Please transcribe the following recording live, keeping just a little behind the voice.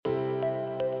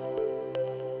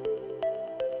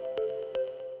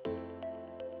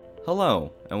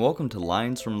Hello, and welcome to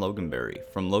Lines from Loganberry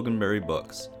from Loganberry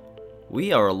Books.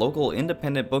 We are a local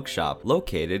independent bookshop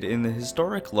located in the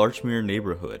historic Larchmere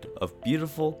neighborhood of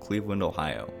beautiful Cleveland,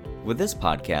 Ohio. With this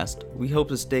podcast, we hope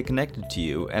to stay connected to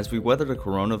you as we weather the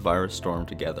coronavirus storm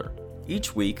together.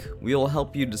 Each week, we will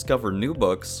help you discover new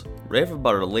books, rave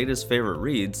about our latest favorite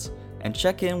reads, and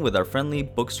check in with our friendly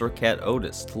bookstore cat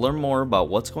Otis to learn more about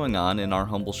what's going on in our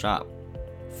humble shop.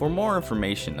 For more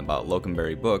information about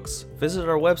Loganberry Books, visit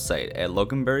our website at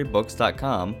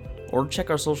loganberrybooks.com or check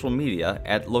our social media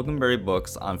at Loganberry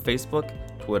Books on Facebook,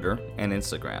 Twitter, and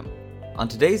Instagram. On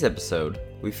today's episode,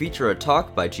 we feature a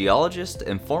talk by geologist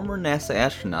and former NASA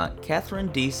astronaut Katherine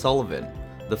D. Sullivan,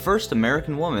 the first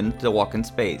American woman to walk in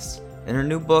space. In her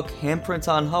new book,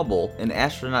 Handprints on Hubble, An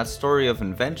Astronaut's Story of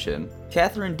Invention,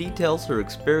 Katherine details her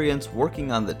experience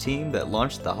working on the team that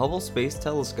launched the Hubble Space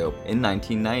Telescope in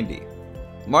 1990.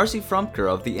 Marcy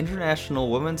Frumker of the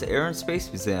International Women's Air and Space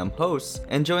Museum hosts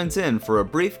and joins in for a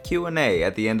brief Q&A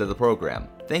at the end of the program.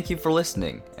 Thank you for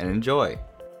listening, and enjoy.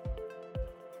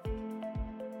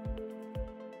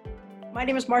 My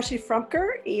name is Marcy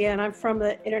Frumker, and I'm from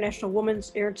the International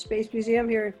Women's Air and Space Museum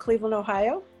here in Cleveland,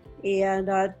 Ohio. And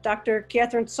Dr.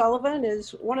 Katherine Sullivan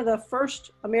is one of the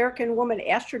first American woman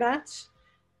astronauts.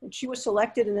 And she was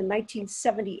selected in the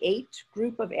 1978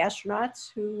 group of astronauts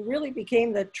who really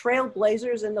became the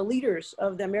trailblazers and the leaders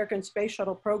of the American Space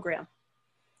Shuttle program.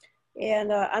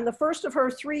 And on the first of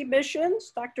her 3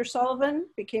 missions, Dr. Sullivan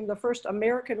became the first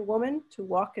American woman to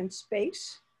walk in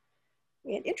space.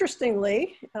 And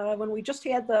interestingly, when we just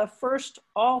had the first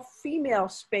all-female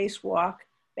spacewalk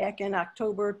back in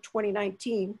October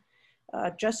 2019,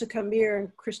 Jessica Meir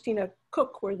and Christina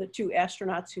Koch were the 2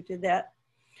 astronauts who did that.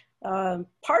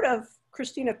 Part of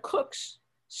Christina Koch's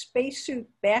spacesuit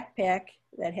backpack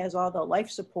that has all the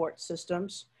life support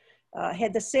systems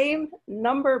had the same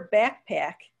number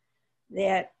backpack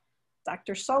that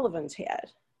Dr. Sullivan's had.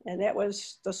 And that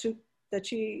was the suit that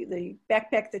the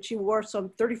backpack that she wore some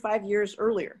 35 years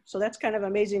earlier. So that's kind of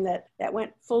amazing that that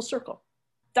went full circle.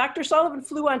 Dr. Sullivan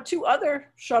flew on 2 other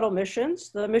shuttle missions,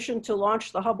 the mission to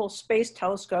launch the Hubble Space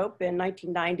Telescope in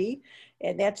 1990,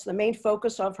 and that's the main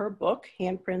focus of her book,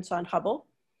 Handprints on Hubble.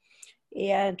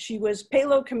 And she was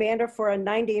payload commander for a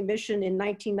 9-day mission in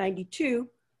 1992,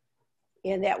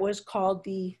 and that was called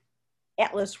the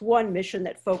Atlas I mission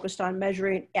that focused on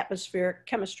measuring atmospheric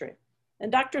chemistry. And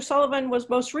Dr. Sullivan was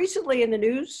most recently in the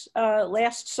news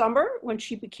last summer when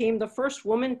she became the first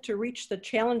woman to reach the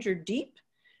Challenger Deep,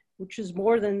 which is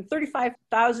more than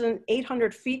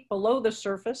 35,800 feet below the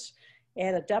surface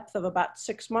at a depth of about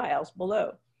 6 miles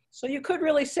below. So you could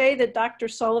really say that Dr.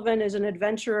 Sullivan is an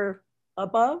adventurer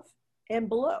above and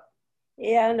below.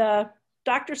 And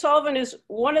Dr. Sullivan is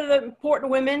one of the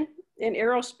important women in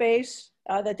aerospace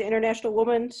that the International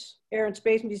Women's Air and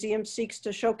Space Museum seeks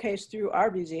to showcase through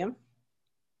our museum.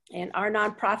 And our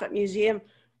nonprofit museum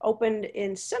opened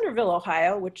in Centerville,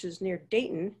 Ohio, which is near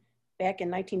Dayton, back in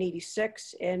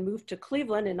 1986 and moved to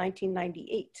Cleveland in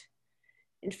 1998.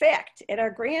 In fact, at our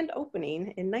grand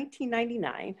opening in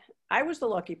 1999, I was the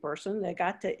lucky person that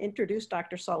got to introduce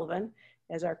Dr. Sullivan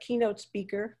as our keynote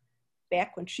speaker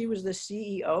back when she was the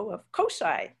CEO of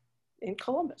COSI in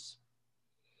Columbus.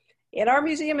 And our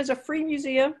museum is a free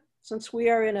museum since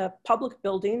we are in a public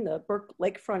building, the Burke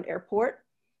Lakefront Airport,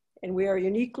 and we are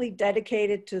uniquely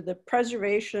dedicated to the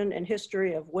preservation and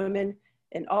history of women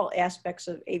in all aspects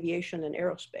of aviation and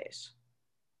aerospace.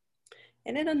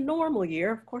 And in a normal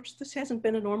year, of course, this hasn't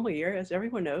been a normal year, as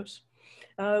everyone knows,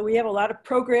 we have a lot of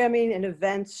programming and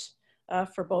events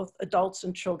for both adults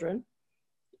and children.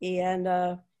 And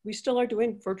we still are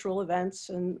doing virtual events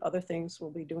and other things we'll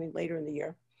be doing later in the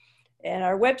year. And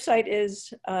our website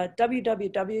is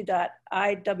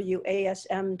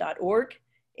www.iwasm.org.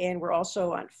 And we're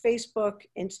also on Facebook,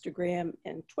 Instagram,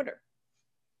 and Twitter.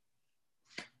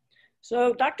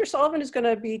 So Dr. Sullivan is going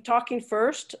to be talking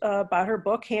first about her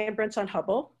book, Handprints on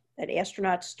Hubble, An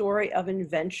Astronaut's Story of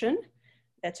Invention.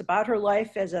 That's about her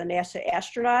life as a NASA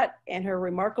astronaut and her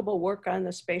remarkable work on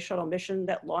the space shuttle mission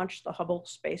that launched the Hubble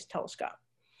Space Telescope.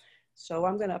 So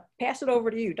I'm going to pass it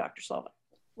over to you, Dr. Sullivan.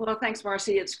 Well, thanks,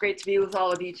 Marcy. It's great to be with all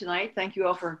of you tonight. Thank you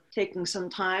all for taking some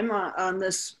time on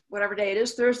this, whatever day it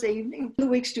is, Thursday evening. The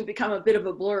weeks do become a bit of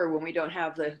a blur when we don't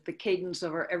have the cadence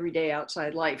of our everyday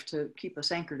outside life to keep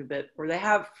us anchored a bit, or they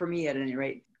have for me at any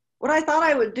rate. What I thought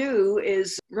I would do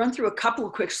is run through a couple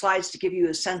of quick slides to give you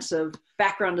a sense of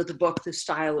background of the book, the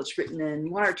style it's written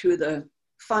in, 1 or 2 of the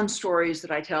fun stories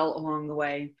that I tell along the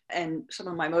way, and some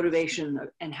of my motivation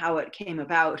and how it came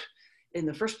about in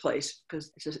the first place,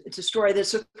 because it's a story that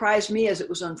surprised me as it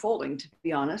was unfolding, to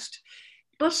be honest.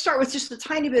 Let's start with just a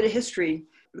tiny bit of history.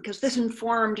 because this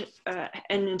informed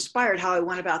and inspired how I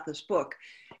went about this book.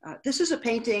 This is a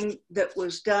painting that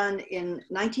was done in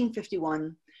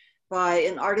 1951 by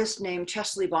an artist named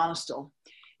Chesley Bonestell.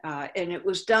 And it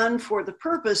was done for the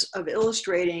purpose of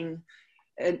illustrating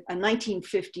a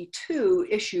 1952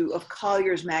 issue of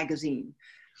Collier's magazine.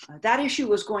 That issue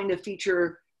was going to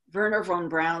feature Wernher von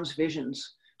Braun's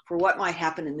visions for what might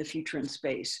happen in the future in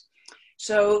space.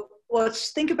 So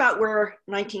let's think about where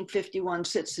 1951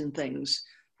 sits in things.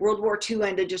 World War II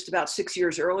ended just about 6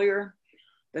 years earlier.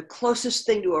 The closest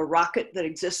thing to a rocket that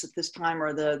exists at this time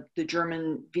are the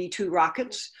German V2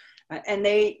 rockets. And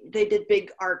they did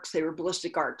big arcs, they were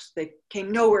ballistic arcs. They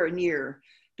came nowhere near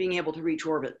being able to reach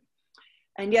orbit.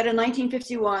 And yet in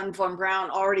 1951, von Braun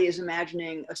already is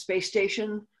imagining a space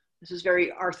station. This is very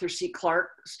Arthur C.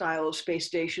 Clarke style of space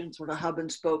station, sort of hub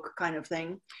and spoke kind of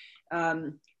thing.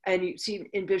 And you see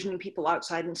envisioning people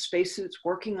outside in spacesuits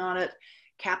working on it,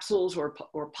 capsules or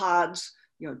pods,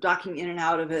 docking in and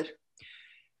out of it.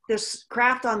 This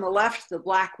craft on the left, the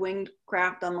black winged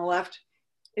craft on the left,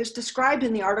 is described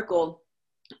in the article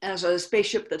as a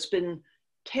spaceship that's been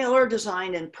tailor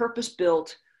designed and purpose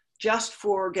built just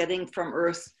for getting from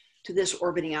Earth to this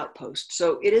orbiting outpost.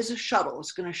 So it is a shuttle.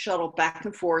 It's going to shuttle back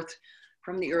and forth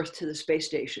from the Earth to the space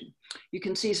station. You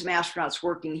can see some astronauts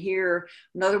working here.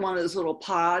 Another one of those little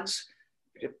pods,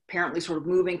 apparently sort of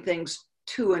moving things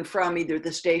to and from either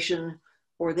the station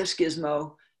or this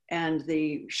gizmo and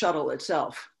the shuttle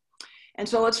itself. And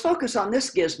so let's focus on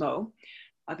this gizmo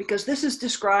because this is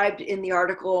described in the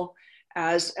article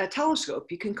as a telescope.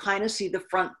 You can kind of see the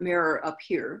front mirror up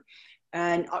here.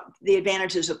 And the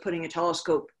advantages of putting a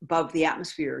telescope above the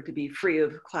atmosphere to be free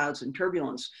of clouds and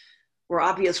turbulence were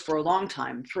obvious for a long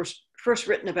time. First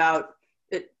written about,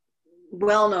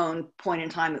 well-known point in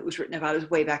time it was written about is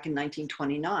way back in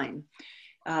 1929.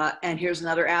 And here's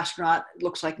another astronaut,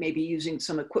 looks like maybe using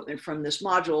some equipment from this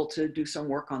module to do some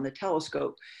work on the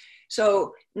telescope.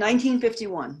 So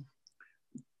 1951,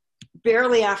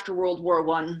 barely after World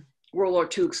War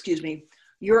II, excuse me,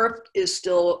 Europe is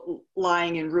still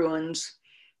lying in ruins.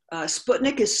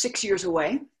 Sputnik is 6 years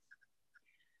away.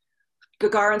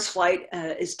 Gagarin's flight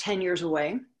is 10 years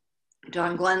away.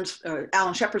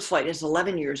 Alan Shepard's flight is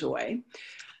 11 years away.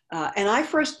 And I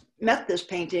first met this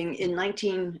painting in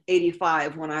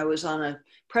 1985 when I was on a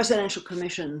presidential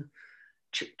commission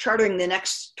charting the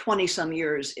next 20 some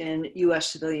years in US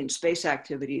civilian space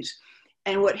activities.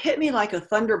 And what hit me like a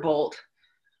thunderbolt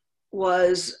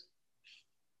was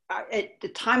at the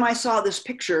time I saw this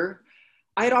picture,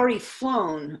 I had already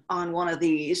flown on one of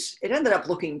these. It ended up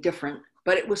looking different,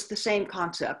 but it was the same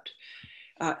concept.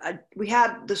 We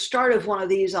had the start of one of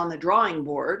these on the drawing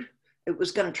board. It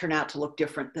was going to turn out to look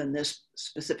different than this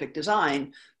specific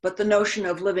design, but the notion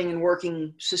of living and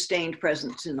working sustained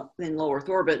presence in low Earth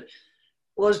orbit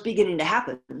was beginning to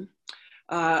happen.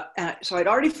 So I'd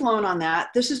already flown on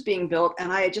that. This is being built,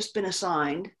 and I had just been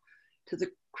assigned to the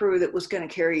crew that was going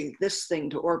to carry this thing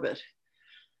to orbit.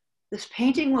 This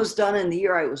painting was done in the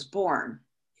year I was born.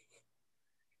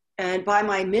 And by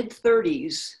my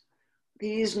mid-30s,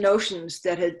 these notions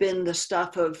that had been the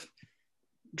stuff of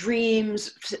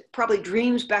dreams, probably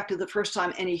dreams back to the first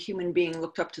time any human being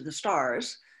looked up to the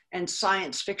stars, and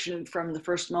science fiction from the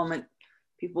first moment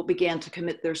people began to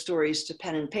commit their stories to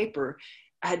pen and paper,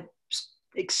 had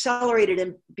accelerated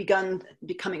and begun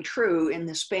becoming true in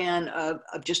the span of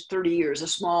just 30 years, a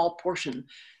small portion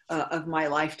of my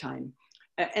lifetime.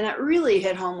 And it really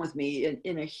hit home with me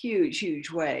in a huge, huge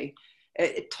way.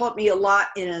 It taught me a lot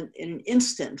in an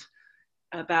instant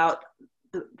about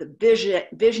the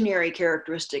visionary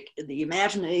characteristic, the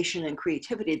imagination and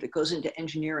creativity that goes into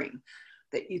engineering,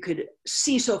 that you could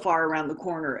see so far around the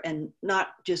corner and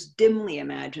not just dimly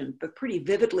imagine, but pretty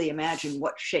vividly imagine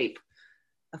what shape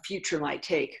a future might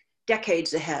take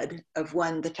decades ahead of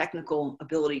when the technical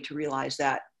ability to realize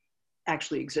that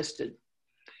actually existed.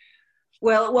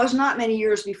 Well, it was not many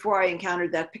years before I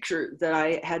encountered that picture that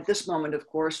I had this moment, of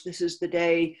course. This is the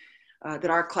day that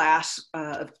our class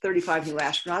of 35 new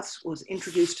astronauts was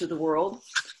introduced to the world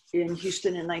in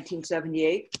Houston in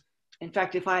 1978. In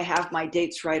fact, if I have my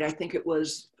dates right, I think it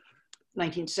was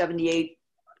 1978,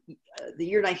 the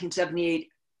year 1978,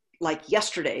 like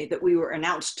yesterday, that we were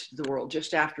announced to the world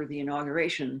just after the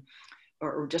inauguration,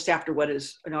 or just after what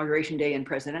is inauguration day in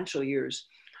presidential years.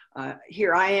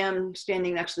 Here I am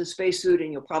standing next to the spacesuit,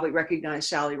 and you'll probably recognize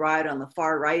Sally Ride on the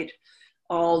far right.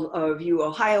 All of you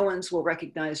Ohioans will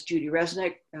recognize Judy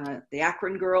Resnick, the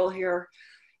Akron girl here.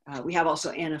 We have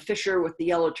also Anna Fisher with the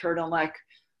yellow turtleneck,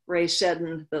 Ray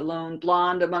Seddon, the lone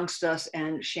blonde amongst us,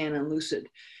 and Shannon Lucid.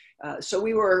 So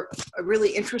we were a really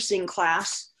interesting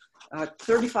class,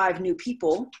 35 new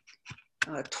people.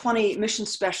 20 mission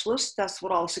specialists, that's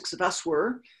what all 6 of us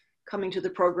were, coming to the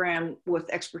program with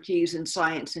expertise in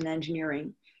science and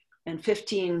engineering, and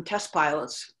 15 test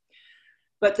pilots.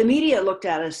 But the media looked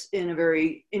at us in a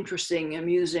very interesting,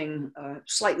 amusing,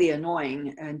 slightly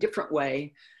annoying and different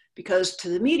way, because to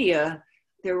the media,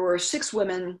 there were 6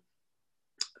 women,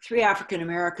 3 African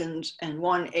Americans, and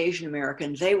 1 Asian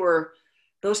American.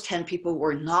 Those 10 people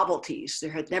were novelties.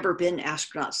 There had never been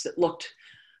astronauts that looked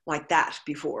like that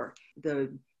before.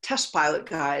 The test pilot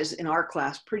guys in our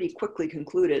class pretty quickly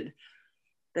concluded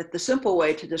that the simple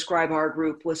way to describe our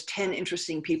group was 10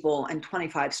 interesting people and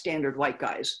 25 standard white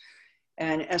guys.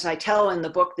 And as I tell in the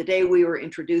book, the day we were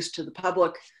introduced to the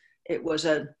public, it was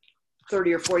a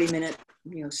 30 or 40 minute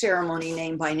ceremony,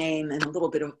 name by name, and a little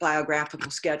bit of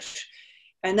biographical sketch.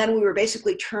 And then we were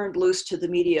basically turned loose to the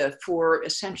media for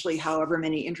essentially however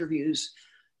many interviews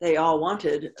they all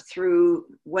wanted through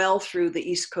the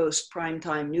East Coast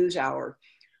primetime news hour.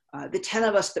 The 10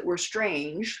 of us that were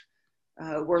strange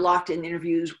were locked in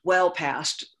interviews well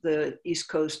past the East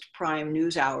Coast prime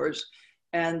news hours.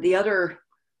 And the other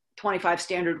 25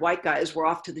 standard white guys were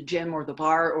off to the gym or the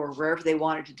bar or wherever they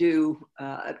wanted to do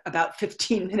about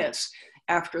 15 minutes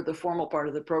after the formal part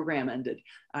of the program ended.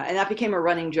 And that became a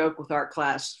running joke with our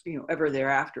class, ever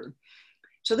thereafter.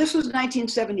 So this was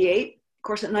 1978. Of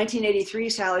course, in 1983,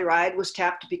 Sally Ride was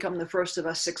tapped to become the first of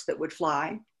us 6 that would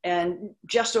fly. And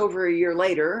just over a year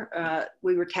later,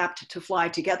 we were tapped to fly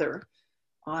together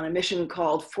on a mission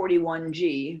called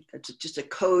 41G. It's just a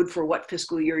code for what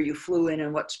fiscal year you flew in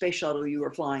and what space shuttle you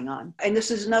were flying on. And this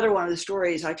is another one of the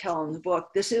stories I tell in the book.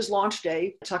 This is launch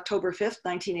day. It's October 5th,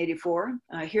 1984.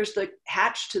 Here's the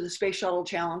hatch to the Space Shuttle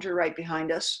Challenger right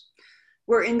behind us.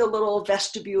 We're in the little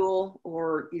vestibule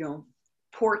or,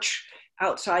 porch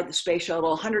outside the space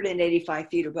shuttle, 185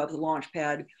 feet above the launch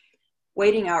pad,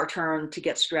 waiting our turn to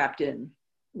get strapped in.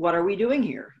 What are we doing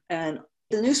here? And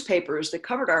the newspapers that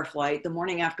covered our flight the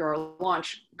morning after our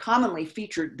launch commonly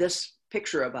featured this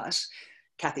picture of us.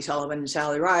 Kathy Sullivan and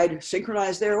Sally Ride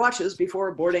synchronized their watches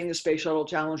before boarding the Space Shuttle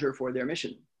Challenger for their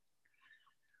mission.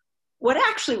 What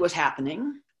actually was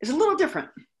happening is a little different.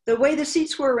 The way the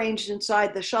seats were arranged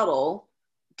inside the shuttle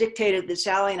dictated that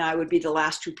Sally and I would be the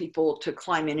last 2 people to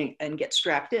climb in and get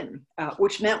strapped in,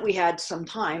 which meant we had some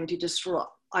time to just sort of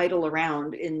idle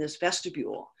around in this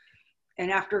vestibule. And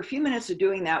after a few minutes of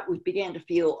doing that, we began to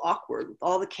feel awkward with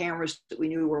all the cameras that we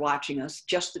knew were watching us,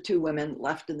 just the 2 women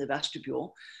left in the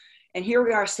vestibule. And here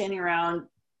we are standing around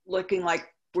looking like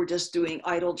we're just doing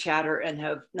idle chatter and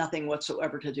have nothing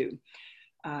whatsoever to do.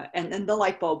 And then the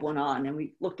light bulb went on and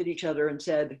we looked at each other and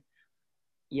said,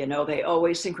 they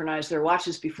always synchronize their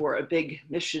watches before a big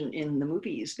mission in the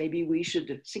movies. Maybe we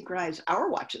should synchronize our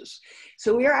watches.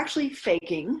 So we are actually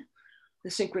faking the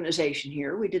synchronization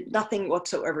here. We did nothing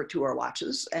whatsoever to our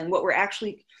watches. And what we're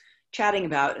actually chatting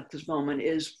about at this moment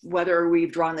is whether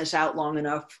we've drawn this out long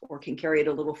enough or can carry it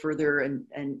a little further. And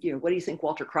what do you think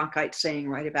Walter Cronkite's saying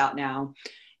right about now?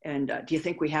 And do you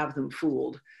think we have them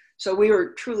fooled? So we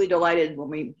were truly delighted when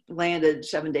we landed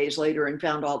 7 days later and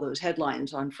found all those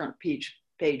headlines on front page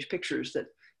pictures that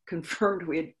confirmed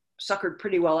we had suckered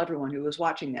pretty well everyone who was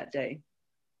watching that day.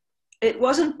 It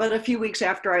wasn't but a few weeks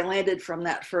after I landed from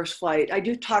that first flight. I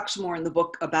do talk some more in the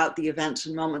book about the events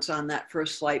and moments on that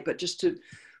first flight, but just to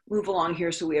move along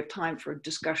here so we have time for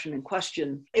discussion and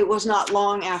question. It was not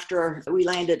long after we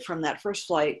landed from that first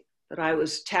flight that I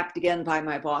was tapped again by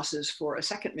my bosses for a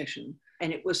second mission.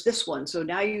 And it was this one. So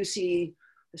now you see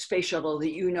the space shuttle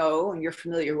that you know and you're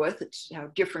familiar with. It's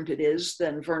how different it is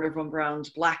than Wernher von Braun's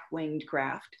black-winged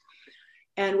craft.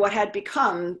 And what had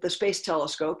become the Space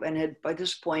Telescope and had by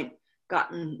this point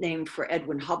gotten named for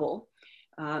Edwin Hubble,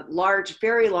 large,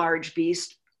 very large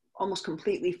beast, almost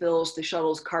completely fills the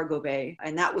shuttle's cargo bay.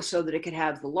 And that was so that it could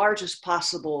have the largest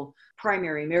possible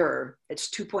primary mirror. It's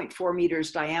 2.4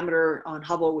 meters diameter on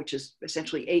Hubble, which is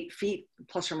essentially 8 feet,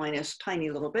 plus or minus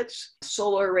tiny little bits.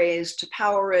 Solar arrays to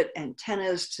power it,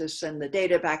 antennas to send the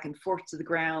data back and forth to the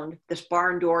ground. This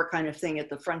barn door kind of thing at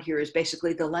the front here is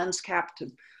basically the lens cap to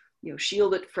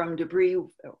shield it from debris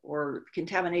or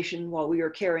contamination while we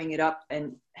are carrying it up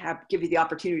and give you the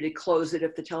opportunity to close it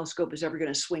if the telescope is ever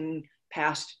going to swing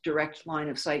past direct line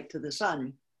of sight to the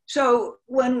sun. So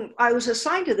when I was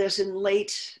assigned to this in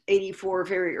late 84,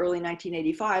 very early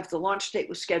 1985, the launch date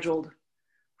was scheduled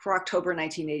for October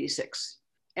 1986.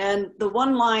 And the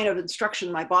one line of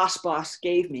instruction my boss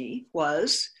gave me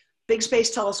was, big space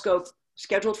telescope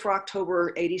scheduled for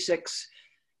October 86.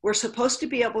 We're supposed to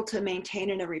be able to maintain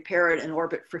and repair it in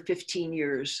orbit for 15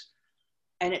 years.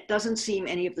 And it doesn't seem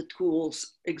any of the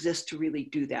tools exist to really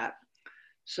do that.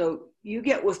 So you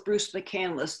get with Bruce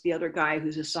McCandless, the other guy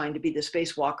who's assigned to be the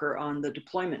spacewalker on the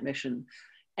deployment mission,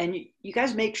 and you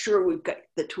guys make sure we've got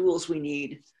the tools we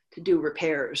need to do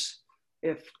repairs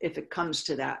if it comes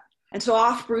to that. And so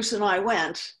off Bruce and I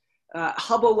went.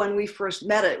 Hubble, when I first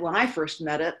met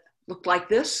it, looked like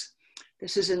this.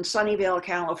 This is in Sunnyvale,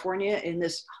 California, in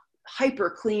this hyper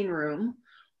clean room.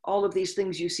 All of these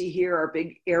things you see here are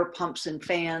big air pumps and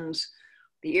fans.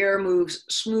 The air moves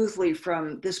smoothly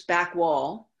from this back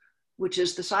wall, which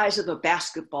is the size of a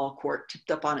basketball court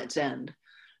tipped up on its end.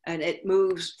 And it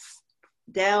moves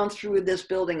down through this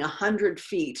building 100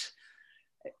 feet.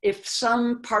 If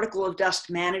some particle of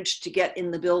dust managed to get in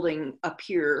the building up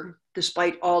here,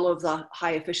 despite all of the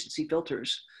high efficiency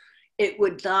filters, it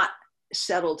would not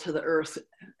settle to the earth.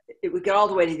 It would get all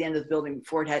the way to the end of the building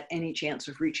before it had any chance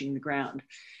of reaching the ground.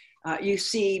 You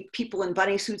see people in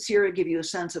bunny suits here to give you a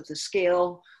sense of the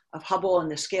scale of Hubble and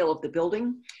the scale of the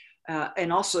building,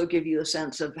 and also give you a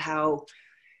sense of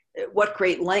what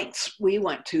great lengths we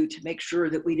went to make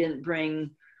sure that we didn't bring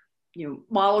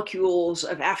molecules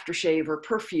of aftershave or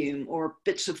perfume or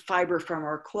bits of fiber from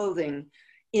our clothing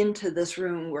into this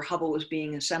room where Hubble was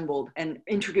being assembled and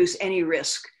introduce any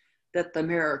risk that the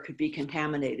mirror could be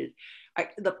contaminated.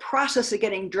 The process of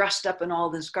getting dressed up in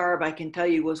all this garb, I can tell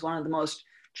you, was one of the most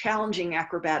challenging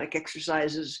acrobatic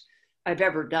exercises I've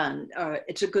ever done.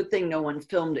 It's a good thing no one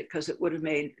filmed it, because it would have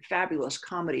made fabulous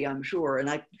comedy, I'm sure. And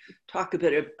I talk a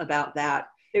bit about that.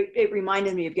 It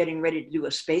reminded me of getting ready to do a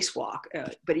spacewalk,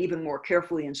 but even more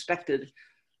carefully inspected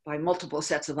by multiple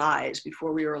sets of eyes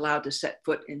before we were allowed to set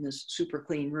foot in this super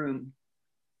clean room.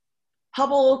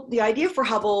 Hubble, the idea for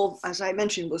Hubble, as I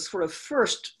mentioned, was sort of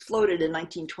first floated in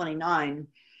 1929.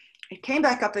 It came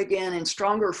back up again in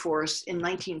stronger force in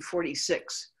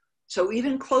 1946. So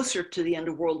even closer to the end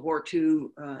of World War II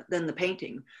than the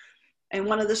painting. And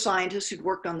one of the scientists who'd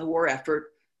worked on the war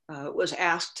effort was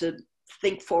asked to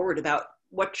think forward about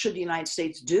what should the United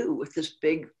States do with this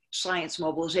big science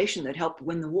mobilization that helped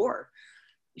win the war?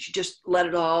 Should just let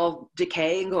it all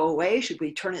decay and go away? Should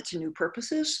we turn it to new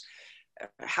purposes?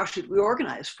 How should we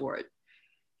organize for it?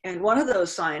 And one of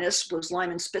those scientists was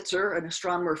Lyman Spitzer, an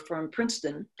astronomer from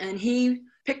Princeton. And he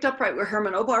picked up right where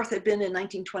Hermann Oberth had been in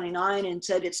 1929 and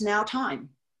said, it's now time.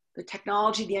 The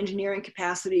technology, the engineering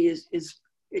capacity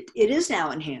is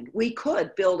now in hand. We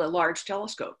could build a large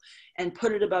telescope and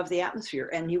put it above the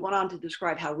atmosphere. And he went on to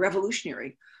describe how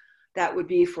revolutionary that would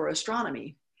be for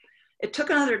astronomy. It took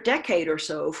another decade or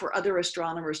so for other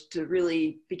astronomers to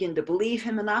really begin to believe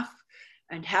him enough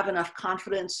and have enough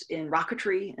confidence in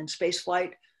rocketry and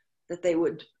spaceflight that they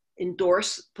would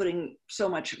endorse putting so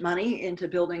much money into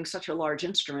building such a large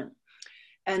instrument.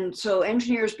 And so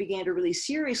engineers began to really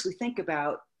seriously think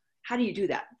about, how do you do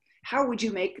that? How would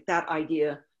you make that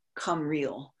idea come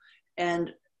real?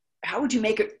 And how would you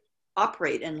make it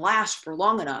operate and last for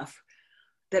long enough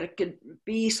that it could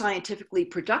be scientifically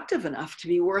productive enough to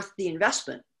be worth the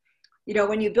investment?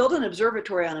 When you build an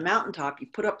observatory on a mountaintop, you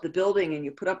put up the building and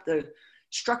you put up the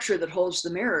structure that holds the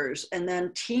mirrors, and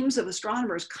then teams of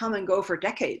astronomers come and go for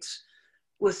decades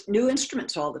with new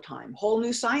instruments all the time, whole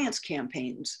new science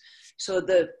campaigns. So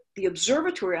the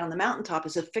observatory on the mountaintop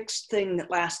is a fixed thing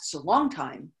that lasts a long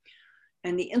time.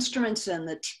 And the instruments and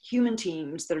the human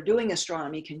teams that are doing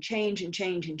astronomy can change and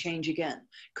change and change again.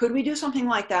 Could we do something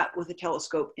like that with a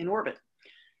telescope in orbit?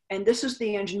 And this is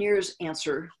the engineer's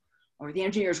answer, or the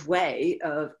engineer's way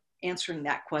of answering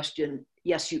that question.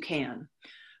 Yes, you can.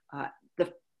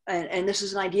 And this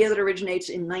is an idea that originates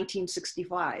in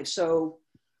 1965. So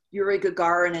Yuri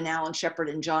Gagarin and Alan Shepard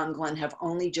and John Glenn have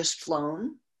only just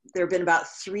flown. There have been about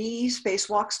 3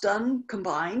 spacewalks done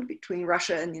combined between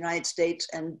Russia and the United States,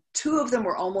 and 2 of them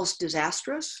were almost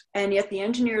disastrous. And yet the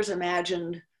engineers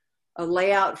imagined a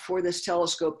layout for this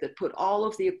telescope that put all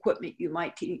of the equipment you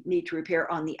might need to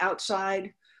repair on the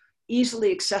outside,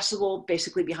 easily accessible,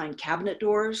 basically behind cabinet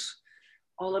doors,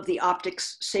 all of the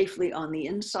optics safely on the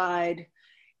inside,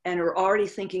 and are already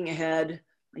thinking ahead.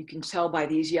 You can tell by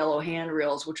these yellow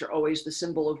handrails, which are always the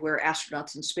symbol of where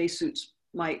astronauts in spacesuits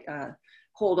might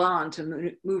hold on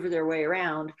to move their way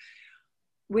around.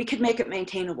 We could make it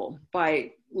maintainable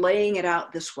by laying it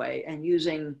out this way and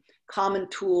using common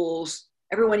tools.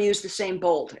 Everyone used the same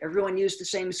bolt. Everyone used the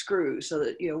same screw, so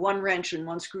that one wrench and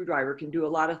one screwdriver can do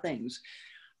a lot of things.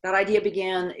 That idea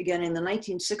began again in the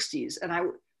 1960s, and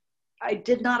I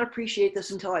did not appreciate this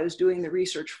until I was doing the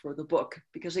research for the book,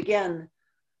 because again,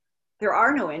 there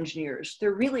are no engineers.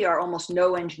 There really are almost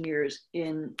no engineers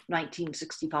in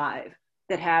 1965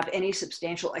 that have any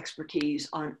substantial expertise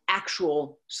on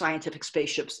actual scientific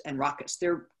spaceships and rockets.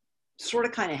 There sort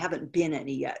of kind of haven't been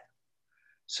any yet.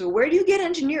 So where do you get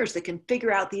engineers that can figure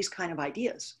out these kind of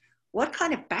ideas? What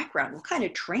kind of background, what kind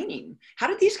of training? How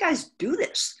did these guys do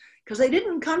this? Because they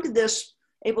didn't come to this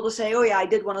able to say, oh yeah, I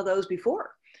did one of those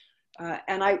before.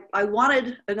 And I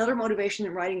wanted, another motivation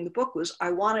in writing the book was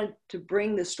I wanted to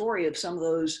bring the story of some of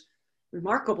those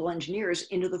remarkable engineers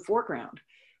into the foreground.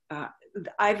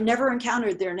 I've never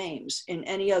encountered their names in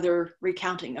any other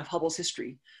recounting of Hubble's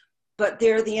history, but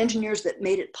they're the engineers that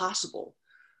made it possible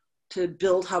to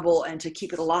build Hubble and to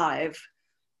keep it alive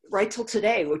right till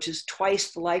today, which is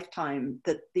twice the lifetime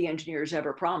that the engineers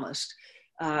ever promised.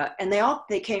 And they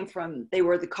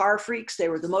were the car freaks, they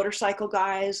were the motorcycle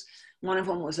guys. One of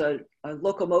them was a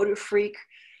locomotive freak.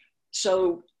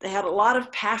 So they had a lot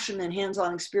of passion and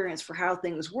hands-on experience for how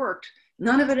things worked,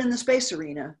 none of it in the space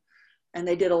arena. And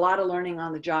they did a lot of learning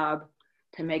on the job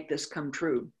to make this come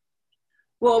true.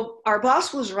 Well, our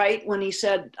boss was right when he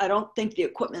said, I don't think the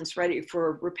equipment's ready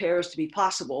for repairs to be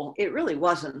possible. It really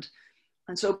wasn't.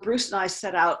 And so Bruce and I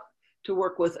set out to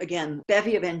work with, again, a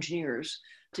bevy of engineers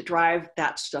to drive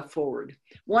that stuff forward.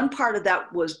 One part of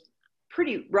that was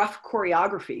pretty rough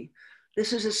choreography.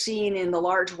 This is a scene in the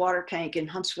large water tank in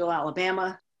Huntsville,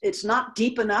 Alabama. It's not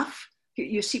deep enough.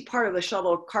 You see part of the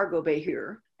shuttle cargo bay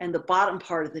here and the bottom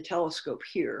part of the telescope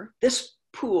here. This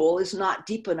pool is not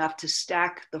deep enough to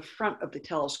stack the front of the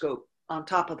telescope on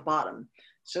top of the bottom.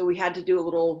 So we had to do a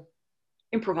little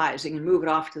improvising and move it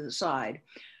off to the side.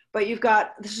 But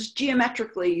this is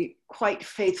geometrically quite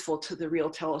faithful to the real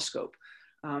telescope.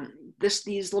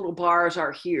 These little bars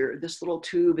are here. This little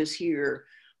tube is here.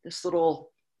 This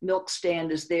little milk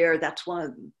stand is there. That's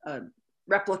a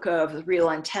replica of the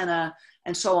real antenna,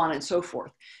 and so on and so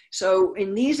forth. So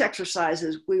in these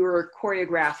exercises, we were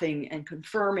choreographing and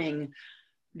confirming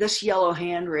this yellow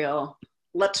handrail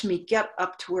lets me get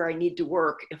up to where I need to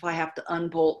work if I have to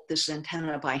unbolt this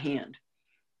antenna by hand.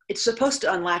 It's supposed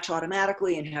to unlatch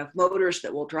automatically and have motors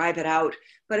that will drive it out.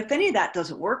 But if any of that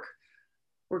doesn't work,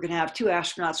 we're going to have two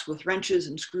astronauts with wrenches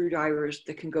and screwdrivers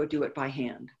that can go do it by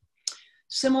hand.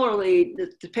 Similarly,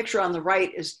 the picture on the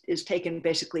right is taken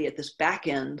basically at this back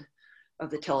end of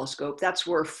the telescope. That's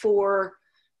where 4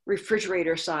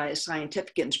 refrigerator-sized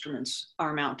scientific instruments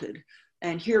are mounted.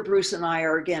 And here Bruce and I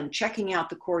are, again, checking out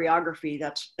the choreography.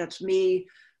 That's me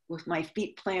with my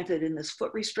feet planted in this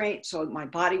foot restraint, so my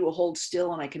body will hold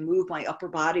still and I can move my upper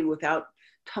body without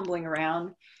tumbling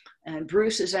around. And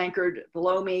Bruce is anchored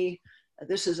below me.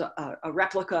 This is a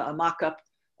replica, a mock-up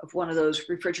of one of those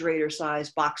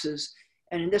refrigerator-sized boxes.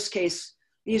 And in this case,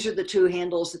 these are the 2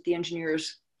 handles that the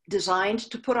engineers designed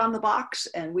to put on the box.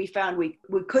 And we found we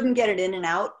couldn't get it in and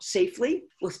out safely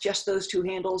with just those 2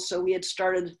 handles. So we had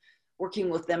started working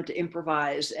with them to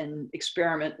improvise and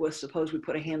experiment with, suppose we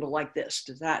put a handle like this.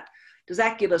 Does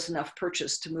that give us enough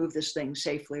purchase to move this thing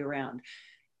safely around?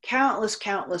 Countless,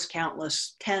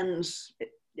 tens,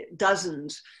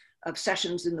 dozens of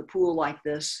sessions in the pool like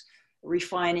this,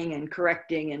 refining and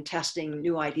correcting and testing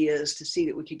new ideas to see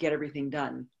that we could get everything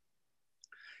done.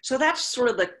 So that's sort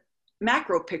of the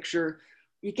macro picture.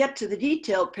 You get to the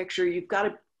detailed picture, you've got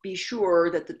to be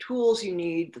sure that the tools you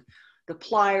need, the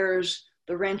pliers,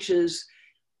 the wrenches,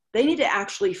 they need to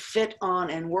actually fit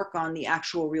on and work on the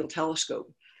actual real telescope.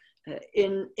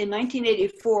 In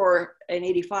 1984 and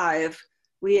 85,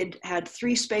 we had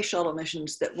 3 space shuttle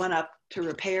missions that went up to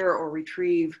repair or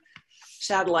retrieve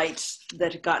satellites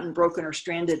that had gotten broken or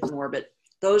stranded in orbit.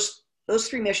 Those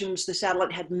 3 missions, the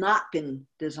satellite had not been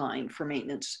designed for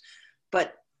maintenance,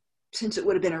 but since it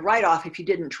would have been a write-off if you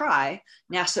didn't try,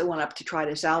 NASA went up to try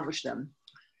to salvage them.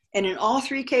 And in all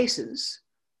 3 cases,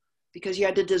 because you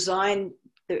had to design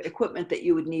the equipment that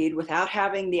you would need without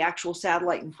having the actual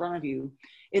satellite in front of you,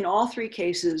 in all 3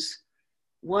 cases,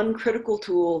 one critical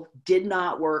tool did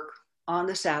not work on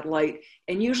the satellite,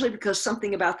 and usually because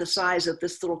something about the size of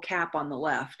this little cap on the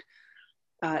left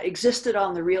existed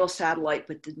on the real satellite,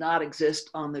 but did not exist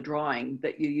on the drawing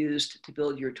that you used to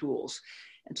build your tools.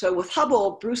 And so with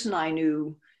Hubble, Bruce and I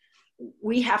knew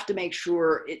we have to make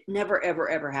sure it never, ever,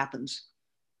 ever happens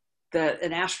that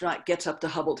an astronaut gets up to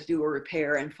Hubble to do a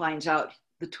repair and finds out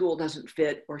the tool doesn't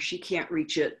fit, or she can't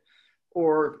reach it,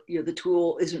 or the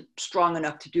tool isn't strong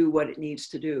enough to do what it needs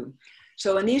to do.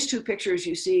 So in these 2 pictures,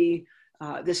 you see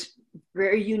this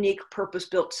very unique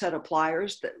purpose-built set of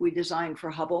pliers that we designed for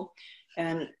Hubble,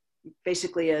 and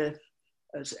basically a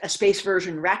space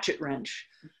version ratchet wrench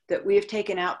that we have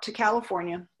taken out to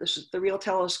California. This is the real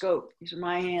telescope. These are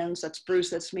my hands, that's Bruce,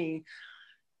 that's me.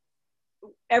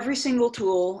 Every single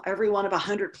tool, every one of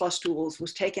 100+ tools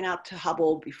was taken out to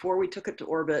Hubble before we took it to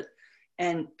orbit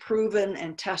and proven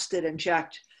and tested and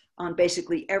checked on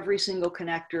basically every single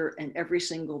connector and every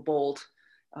single bolt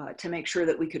to make sure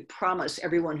that we could promise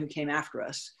everyone who came after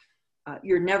us,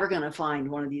 you're never going to find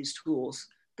one of these tools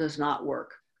does not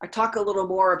work. I talk a little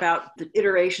more about the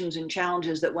iterations and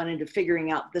challenges that went into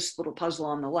figuring out this little puzzle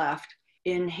on the left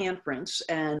in handprints.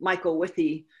 And Michael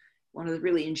Withey, one of the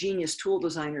really ingenious tool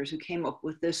designers who came up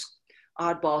with this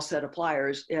oddball set of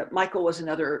pliers. Michael was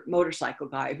another motorcycle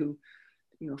guy who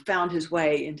found his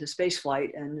way into spaceflight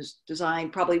and has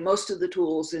designed probably most of the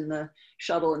tools in the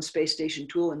shuttle and space station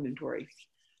tool inventory.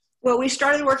 Well, we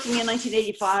started working in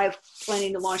 1985,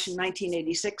 planning to launch in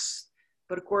 1986.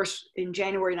 But of course, in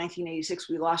January 1986,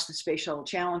 we lost the Space Shuttle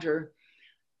Challenger,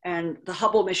 and the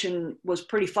Hubble mission was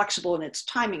pretty flexible in its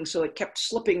timing, so it kept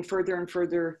slipping further and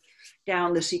further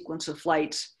down the sequence of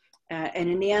flights. And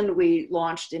in the end, we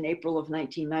launched in April of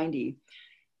 1990.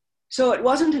 So it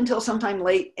wasn't until sometime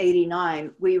late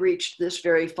 89, we reached this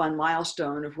very fun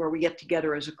milestone of where we get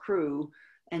together as a crew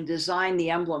and design the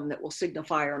emblem that will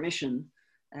signify our mission.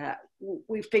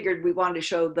 We figured we wanted to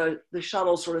show the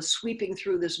shuttle sort of sweeping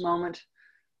through this moment,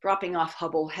 dropping off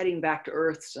Hubble, heading back to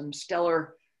Earth, some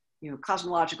stellar,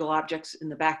 cosmological objects in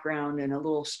the background and a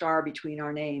little star between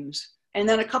our names. And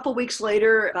then a couple weeks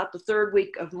later, about the third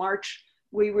week of March,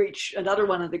 we reach another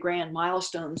one of the grand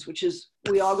milestones, which is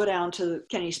we all go down to the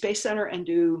Kennedy Space Center and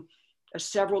do a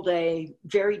several-day,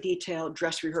 very detailed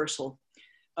dress rehearsal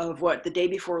of what the day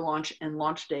before launch and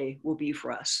launch day will be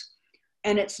for us.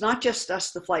 And it's not just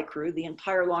us, the flight crew. The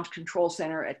entire Launch Control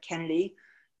Center at Kennedy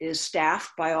is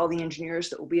staffed by all the engineers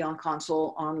that will be on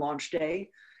console on launch day.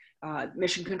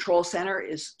 Mission Control Center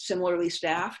is similarly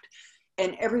staffed.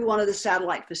 And every one of the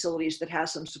satellite facilities that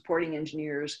has some supporting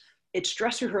engineers, it's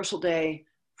dress rehearsal day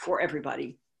for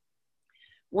everybody.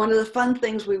 One of the fun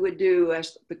things we would do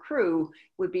as the crew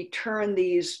would be turn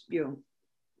these,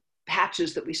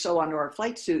 patches that we sew onto our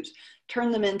flight suits,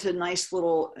 turn them into nice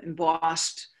little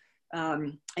embossed,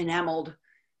 enameled,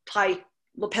 tight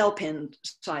lapel pin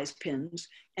size pins,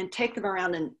 and take them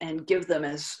around and give them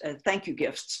as thank you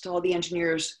gifts to all the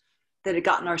engineers that had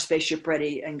gotten our spaceship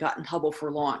ready and gotten Hubble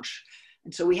for launch.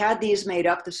 And so we had these made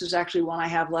up. This is actually one I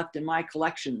have left in my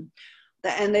collection.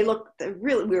 And we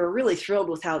were really thrilled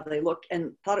with how they looked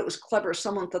and thought it was clever.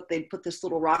 Someone thought they'd put this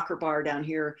little rocker bar down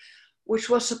here, which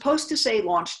was supposed to say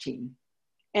launch team.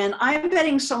 And I'm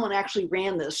betting someone actually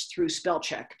ran this through spell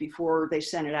check before they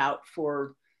sent it out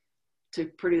to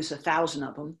produce 1,000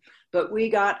 of them. But we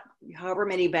got however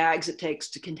many bags it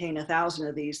takes to contain 1,000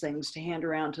 of these things to hand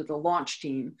around to the launch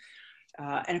team.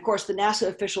 And of course, the NASA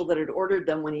official that had ordered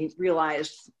them, when he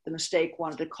realized the mistake,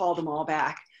 wanted to call them all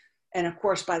back. And of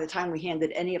course, by the time we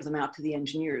handed any of them out to the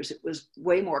engineers, it was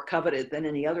way more coveted than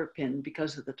any other pin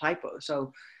because of the typo.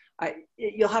 So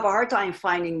you'll have a hard time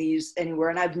finding these anywhere.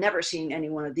 And I've never seen any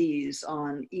one of these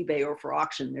on eBay or for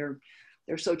auction.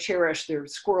 They're so cherished, they're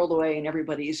squirreled away in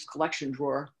everybody's collection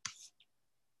drawer.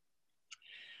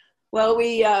 Well,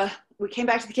 we came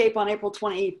back to the Cape on April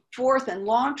 24th and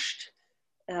launched.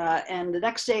 And the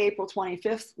next day, April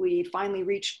 25th, we finally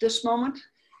reached this moment.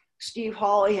 Steve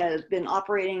Hawley has been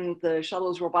operating the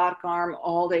shuttle's robotic arm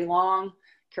all day long,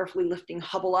 carefully lifting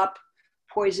Hubble up,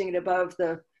 poising it above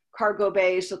the cargo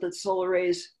bay so that solar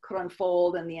rays could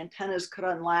unfold and the antennas could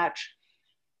unlatch.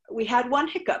 We had one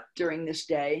hiccup during this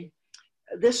day.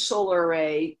 This solar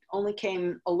array only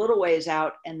came a little ways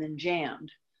out and then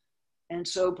jammed. And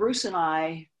so Bruce and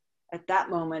I, at that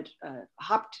moment,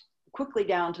 hopped quickly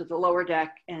down to the lower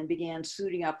deck and began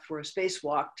suiting up for a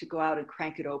spacewalk to go out and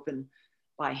crank it open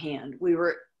by hand. We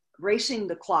were racing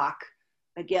the clock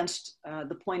against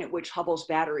the point at which Hubble's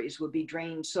batteries would be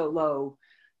drained so low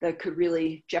that could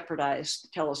really jeopardize the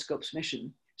telescope's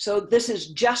mission. So this is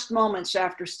just moments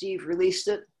after Steve released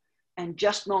it and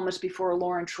just moments before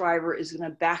Lauren Shriver is going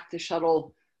to back the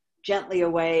shuttle gently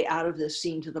away out of this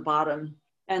scene to the bottom.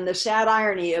 And the sad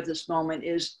irony of this moment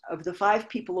is, of the 5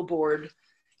 people aboard,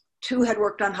 2 had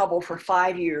worked on Hubble for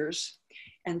 5 years,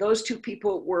 and those 2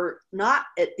 people were not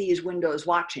at these windows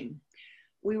watching.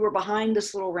 We were behind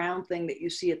this little round thing that you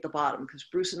see at the bottom, because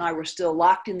Bruce and I were still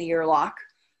locked in the airlock.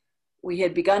 We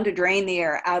had begun to drain the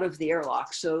air out of the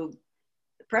airlock, so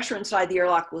the pressure inside the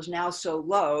airlock was now so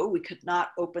low, we could not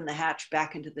open the hatch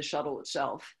back into the shuttle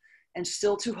itself, and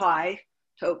still too high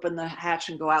to open the hatch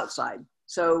and go outside.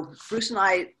 So Bruce and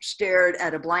I stared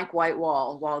at a blank white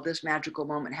wall while this magical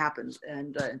moment happened,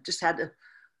 and just had to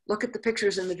look at the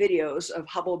pictures and the videos of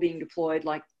Hubble being deployed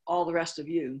like all the rest of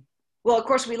you. Well, of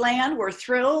course, we land, we're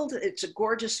thrilled. It's a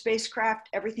gorgeous spacecraft.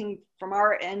 Everything from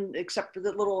our end, except for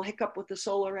the little hiccup with the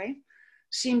solar array,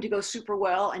 seemed to go super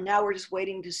well. And now we're just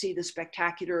waiting to see the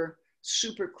spectacular,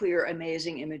 super clear,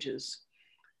 amazing images.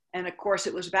 And of course,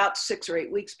 it was about 6 or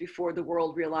 8 weeks before the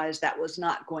world realized that was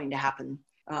not going to happen.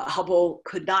 Hubble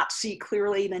could not see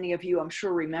clearly. Many of you, I'm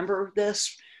sure, remember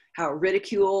this, how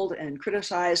ridiculed and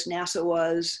criticized NASA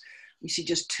was. You see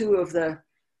just two of the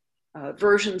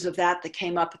versions of that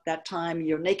came up at that time.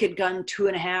 Naked Gun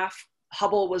 2.5.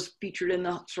 Hubble was featured in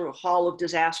the sort of Hall of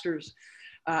Disasters.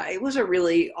 It was a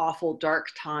really awful, dark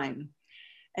time.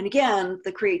 And again,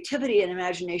 the creativity and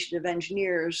imagination of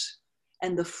engineers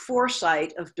and the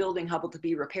foresight of building Hubble to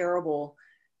be repairable,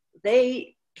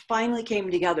 they finally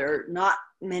came together not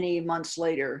many months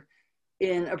later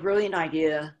in a brilliant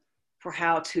idea for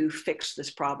how to fix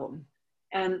this problem.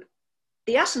 And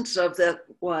the essence of that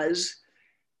was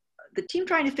the team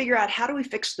trying to figure out, how do we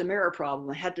fix the mirror problem?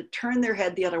 They had to turn their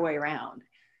head the other way around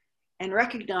and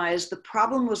recognize the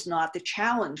problem was not, the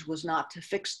challenge was not to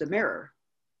fix the mirror.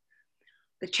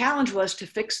 The challenge was to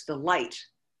fix the light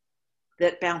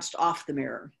that bounced off the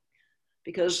mirror.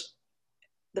 Because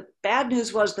the bad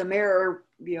news was the mirror,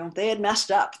 they had messed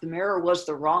up. The mirror was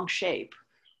the wrong shape,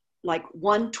 like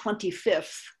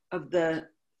 1/25th of the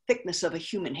thickness of a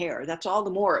human hair. That's all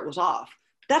the more it was off.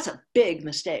 That's a big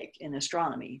mistake in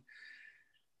astronomy.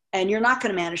 And you're not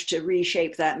going to manage to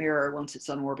reshape that mirror once it's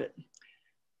on orbit.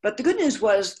 But the good news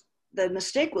was the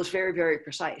mistake was very, very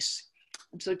precise.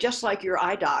 And so just like your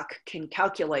eye doc can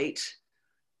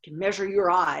measure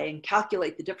your eye and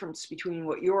calculate the difference between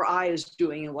what your eye is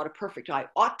doing and what a perfect eye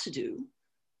ought to do,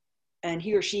 and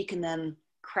he or she can then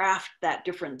craft that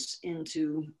difference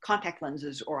into contact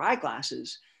lenses or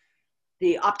eyeglasses,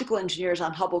 the optical engineers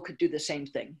on Hubble could do the same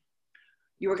thing.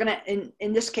 You were going to,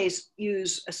 in this case,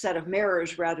 use a set of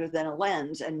mirrors rather than a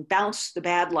lens and bounce the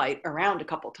bad light around a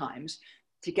couple times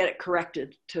to get it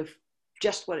corrected to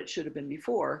just what it should have been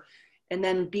before, and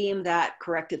then beam that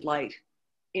corrected light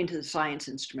into the science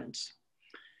instruments.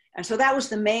 And so that was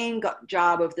the main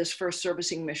job of this first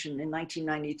servicing mission in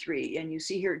 1993. And you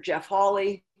see here Jeff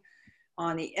Hawley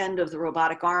on the end of the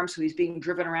robotic arm. So he's being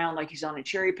driven around like he's on a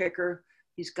cherry picker.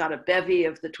 He's got a bevy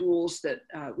of the tools that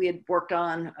we had worked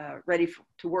on, ready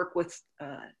to work with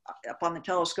up on the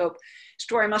telescope.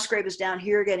 Story Musgrave is down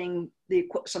here getting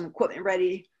some equipment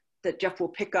ready that Jeff will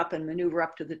pick up and maneuver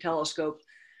up to the telescope,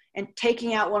 and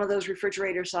taking out one of those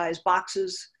refrigerator-sized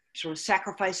boxes, sort of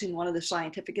sacrificing one of the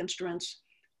scientific instruments.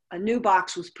 A new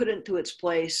box was put into its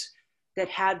place that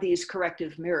had these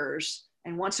corrective mirrors.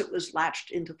 And once it was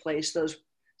latched into place, those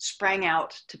sprang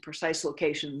out to precise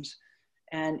locations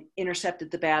and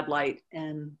intercepted the bad light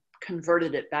and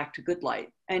converted it back to good light.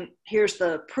 And here's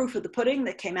the proof of the pudding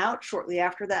that came out shortly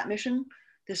after that mission.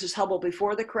 This is Hubble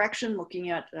before the correction, looking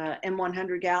at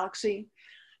M100 galaxy.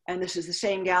 And this is the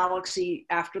same galaxy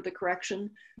after the correction.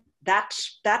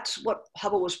 That's what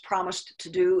Hubble was promised to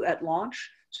do at launch.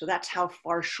 So that's how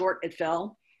far short it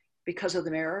fell because of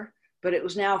the mirror. But it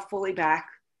was now fully back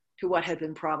to what had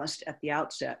been promised at the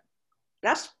outset.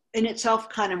 That's in itself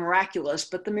kind of miraculous,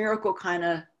 but the miracle kind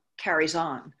of carries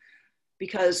on,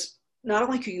 because not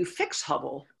only can you fix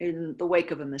Hubble in the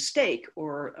wake of a mistake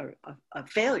or a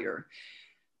failure,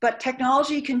 but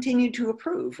technology continued to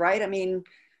improve, right? I mean,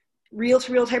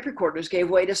 reel-to-reel tape recorders gave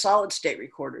way to solid-state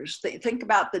recorders. Think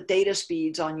about the data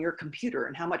speeds on your computer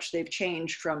and how much they've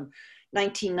changed from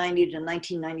 1990 to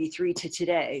 1993 to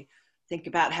today. Think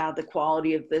about how the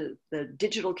quality of the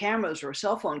digital cameras or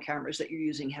cell phone cameras that you're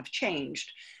using have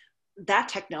changed. That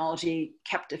technology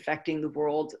kept affecting the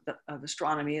world of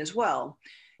astronomy as well.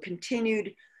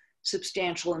 Continued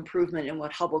substantial improvement in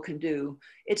what Hubble can do.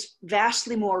 It's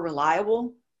vastly more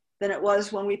reliable than it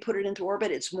was when we put it into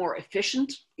orbit. It's more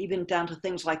efficient, even down to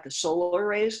things like the solar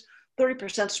arrays.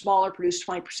 30% smaller, produce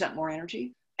 20% more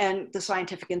energy. And the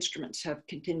scientific instruments have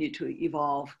continued to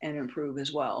evolve and improve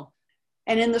as well.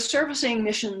 And in the servicing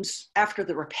missions after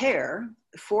the repair,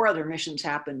 4 other missions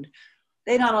happened.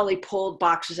 They not only pulled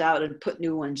boxes out and put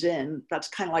new ones in, that's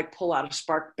kind of like pull out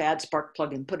a bad spark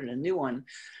plug and put in a new one,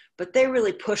 but they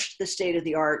really pushed the state of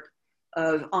the art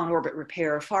of on-orbit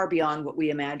repair far beyond what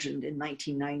we imagined in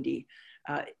 1990.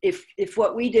 If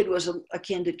what we did was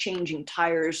akin to changing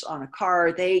tires on a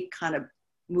car, they kind of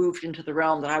moved into the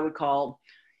realm that I would call,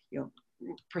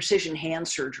 precision hand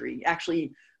surgery,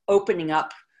 actually opening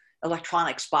up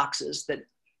electronics boxes that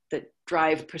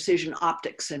drive precision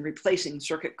optics and replacing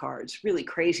circuit cards, really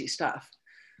crazy stuff.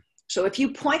 So if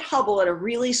you point Hubble at a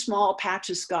really small patch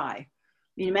of sky,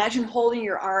 imagine holding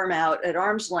your arm out at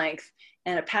arm's length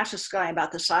and a patch of sky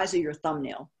about the size of your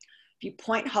thumbnail. If you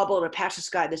point Hubble at a patch of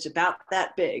sky that's about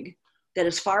that big, that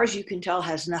as far as you can tell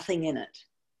has nothing in it,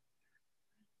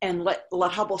 and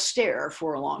let Hubble stare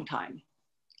for a long time,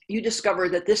 you discover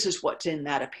that this is what's in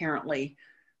that apparently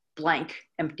blank,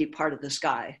 empty part of the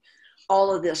sky.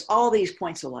 All of this, all these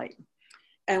points of light.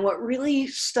 And what really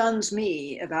stuns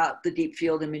me about the deep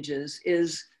field images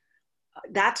is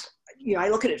that's, I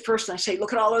look at it first and I say,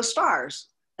 look at all those stars.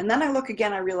 And then I look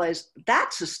again, I realize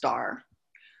that's a star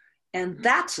and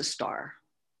that's a star.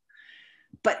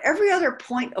 But every other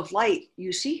point of light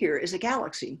you see here is a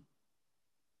galaxy,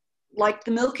 like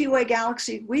the Milky Way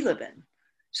galaxy we live in.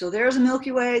 So there's a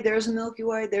Milky Way, there's a Milky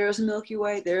Way, there's a Milky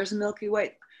Way, there's a Milky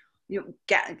Way.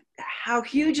 How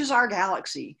huge is our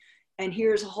galaxy? And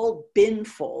here's a whole bin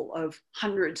full of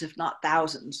hundreds, if not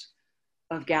thousands,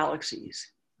 of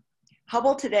galaxies.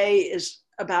 Hubble today is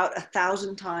about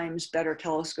 1,000 times better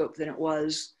telescope than it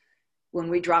was when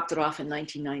we dropped it off in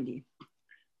 1990.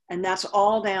 And that's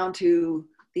all down to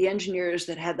the engineers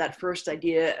that had that first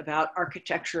idea about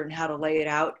architecture and how to lay it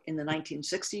out in the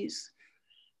 1960s.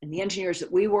 And the engineers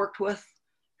that we worked with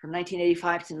from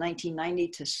 1985 to 1990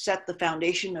 to set the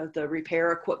foundation of the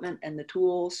repair equipment and the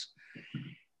tools.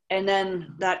 And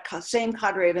then that same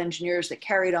cadre of engineers that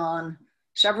carried on,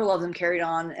 several of them carried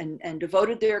on and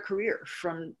devoted their career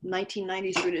from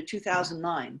 1990 through to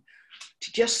 2009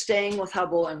 to just staying with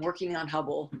Hubble and working on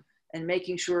Hubble and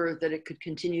making sure that it could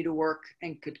continue to work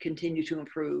and could continue to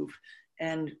improve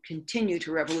and continue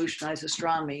to revolutionize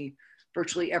astronomy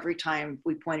virtually every time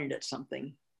we pointed at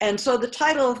something. And so the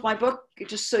title of my book,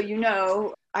 just so you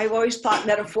know, I've always thought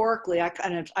metaphorically,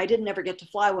 I didn't ever get to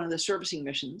fly one of the servicing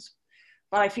missions.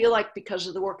 But I feel like because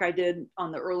of the work I did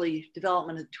on the early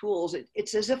development of tools,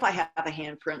 it's as if I have a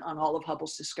handprint on all of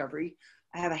Hubble's discovery.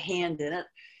 I have a hand in it.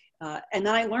 And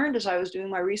then I learned as I was doing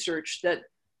my research that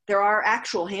there are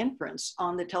actual handprints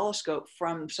on the telescope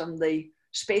from some of the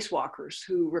spacewalkers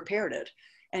who repaired it.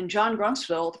 And John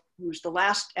Grunsfeld, who's the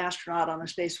last astronaut on a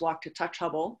spacewalk to touch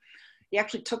Hubble, he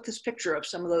actually took this picture of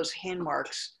some of those hand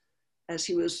marks as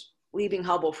he was leaving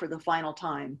Hubble for the final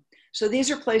time. So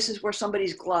these are places where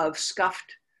somebody's glove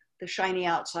scuffed the shiny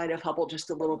outside of Hubble just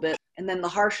a little bit. And then the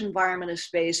harsh environment of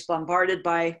space, bombarded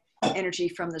by energy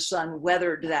from the sun,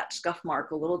 weathered that scuff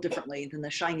mark a little differently than the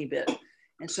shiny bit.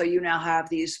 And so you now have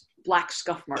these black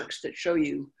scuff marks that show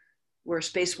you where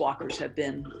spacewalkers have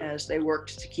been as they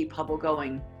worked to keep Hubble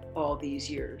going all these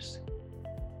years.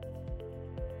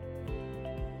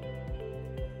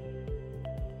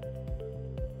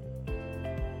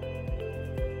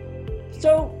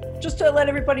 So just to let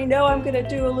everybody know, I'm going to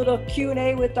do a little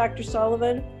Q&A with Dr.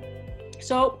 Sullivan.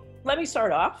 So let me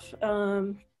start off.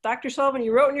 Dr. Sullivan,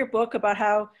 you wrote in your book about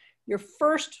how your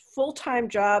first full-time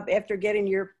job after getting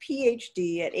your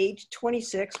PhD at age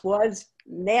 26 was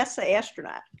NASA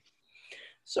astronaut.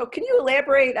 So can you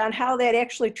elaborate on how that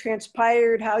actually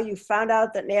transpired, how you found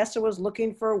out that NASA was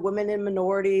looking for women and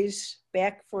minorities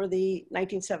back for the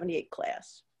 1978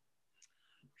 class?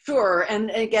 Sure, and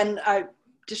again,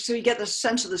 just so you get the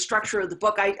sense of the structure of the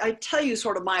book, I tell you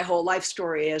sort of my whole life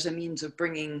story as a means of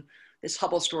bringing this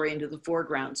Hubble story into the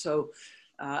foreground. So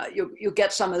you'll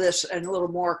get some of this and a little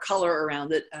more color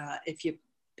around it if you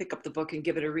pick up the book and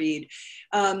give it a read.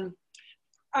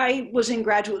 I was in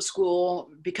graduate school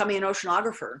becoming an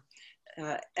oceanographer,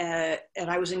 and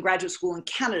I was in graduate school in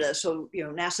Canada. So,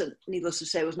 NASA, needless to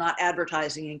say, was not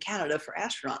advertising in Canada for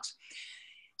astronauts.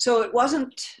 So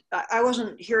I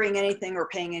wasn't hearing anything or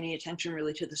paying any attention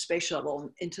really to the space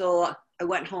shuttle until I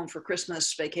went home for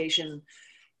Christmas vacation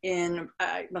in,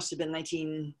 it must have been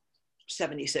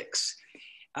 1976.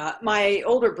 My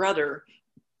older brother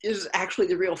is actually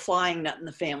the real flying nut in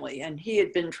the family, and he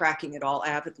had been tracking it all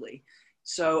avidly.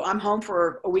 So I'm home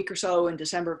for a week or so in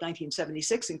December of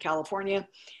 1976 in California,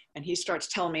 and he starts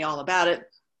telling me all about it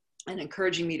and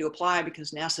encouraging me to apply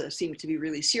because NASA seemed to be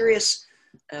really serious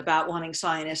about wanting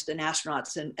scientists and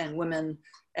astronauts and women,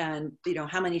 and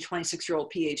how many 26-year-old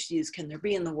PhDs can there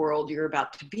be in the world? You're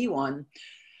about to be one.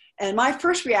 And my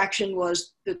first reaction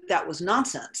was that was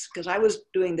nonsense, because I was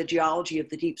doing the geology of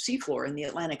the deep seafloor in the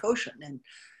Atlantic Ocean, and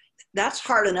that's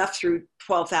hard enough through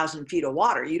 12,000 feet of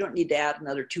water. You don't need to add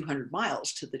another 200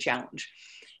 miles to the challenge.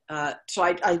 So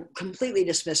I completely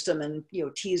dismissed him and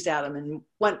teased at him and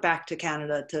went back to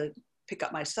Canada to pick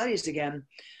up my studies again.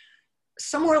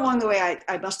 Somewhere along the way,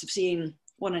 I must have seen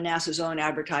one of NASA's own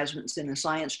advertisements in a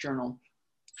science journal.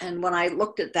 And when I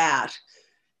looked at that,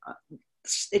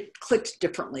 it clicked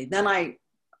differently. Then I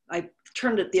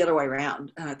turned it the other way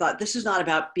around. And I thought, this is not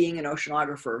about being an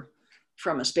oceanographer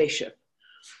from a spaceship.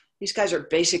 These guys are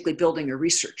basically building a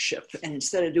research ship. And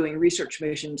instead of doing research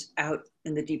missions out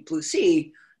in the deep blue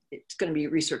sea, it's going to be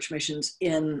research missions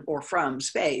in or from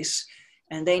space.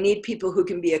 And they need people who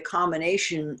can be a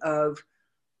combination of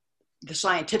the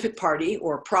scientific party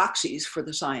or proxies for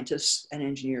the scientists and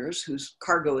engineers whose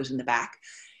cargo is in the back,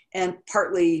 and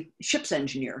partly ship's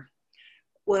engineer.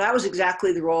 Well, that was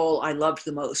exactly the role I loved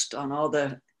the most on all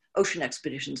the ocean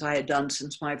expeditions I had done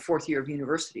since my 4th year of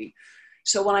university.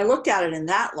 So when I looked at it in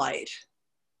that light,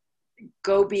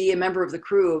 go be a member of the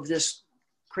crew of this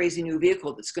crazy new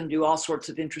vehicle that's going to do all sorts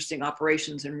of interesting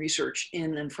operations and research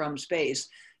in and from space,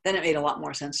 then it made a lot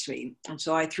more sense to me. And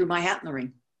so I threw my hat in the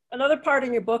ring. Another part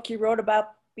in your book, you wrote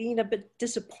about being a bit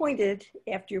disappointed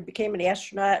after you became an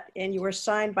astronaut and you were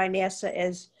assigned by NASA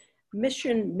as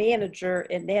mission manager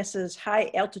in NASA's high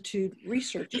altitude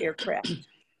research aircraft.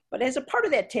 But as a part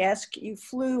of that task, you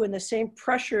flew in the same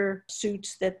pressure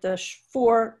suits that the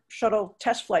 4 shuttle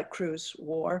test flight crews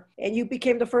wore, and you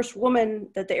became the first woman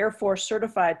that the Air Force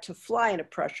certified to fly in a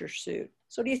pressure suit.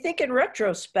 So do you think in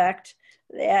retrospect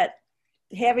that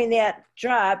having that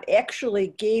job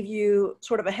actually gave you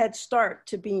sort of a head start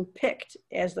to being picked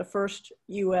as the first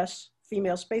US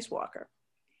female spacewalker?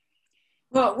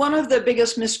 Well, one of the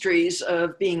biggest mysteries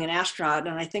of being an astronaut,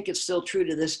 and I think it's still true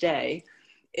to this day,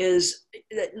 is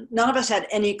that none of us had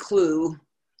any clue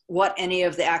what any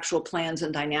of the actual plans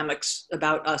and dynamics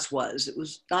about us was. It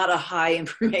was not a high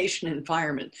information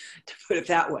environment, to put it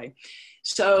that way.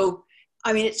 So,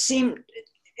 I mean, it seemed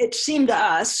to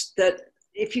us that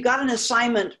if you got an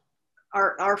assignment,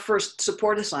 our first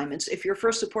support assignments, if your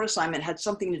first support assignment had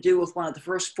something to do with one of the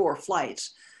first 4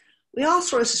 flights, we all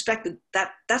sort of suspected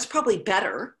that that's probably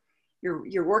better.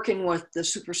 You're working with the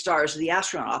superstars of the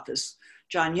astronaut office,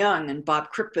 John Young and Bob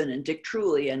Crippen and Dick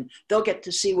Truly, and they'll get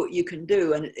to see what you can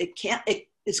do. And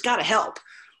it's got to help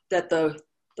that the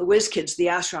whiz kids, the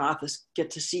astronaut office, get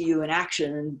to see you in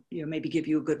action and maybe give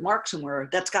you a good mark somewhere.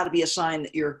 That's got to be a sign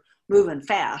that you're moving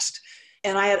fast.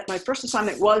 And my first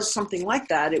assignment was something like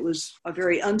that. It was a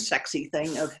very unsexy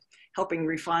thing of helping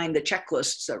refine the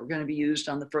checklists that were going to be used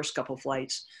on the first couple of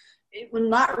flights. It was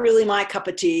not really my cup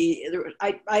of tea.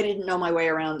 I didn't know my way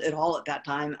around at all at that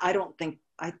time. I think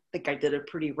I did a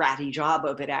pretty ratty job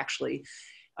of it, actually.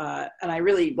 And I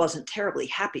really wasn't terribly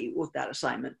happy with that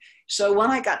assignment. So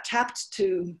when I got tapped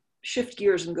to shift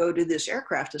gears and go do this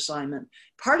aircraft assignment,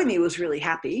 part of me was really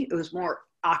happy. It was more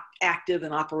active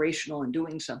and operational and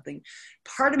doing something.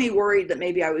 Part of me worried that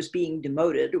maybe I was being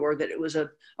demoted or that it was a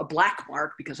black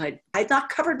mark because I'd not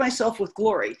covered myself with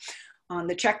glory on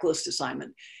the checklist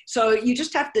assignment. So you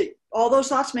just have to, all those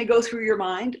thoughts may go through your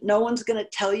mind. No one's going to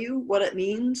tell you what it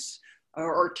means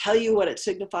or tell you what it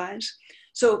signifies.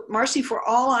 So Marcy, for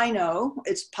all I know,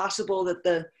 it's possible that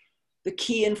the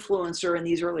key influencer in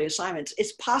these early assignments,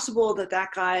 it's possible that that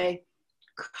guy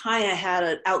kind of had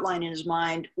an outline in his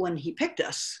mind when he picked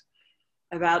us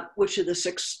about which of the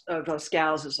 6 of us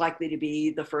gals is likely to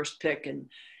be the first pick. And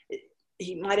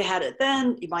he might have had it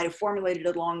then, he might have formulated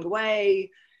it along the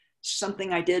way.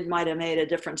 Something I did might have made a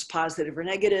difference, positive or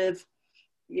negative.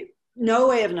 No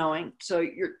way of knowing. So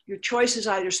your choice is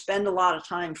either spend a lot of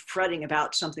time fretting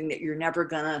about something that you're never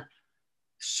gonna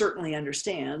certainly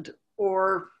understand,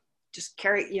 or just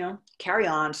carry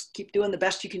on, keep doing the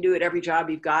best you can do at every job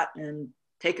you've got and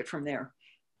take it from there.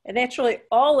 And actually,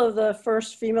 all of the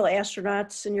first female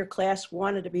astronauts in your class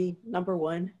wanted to be number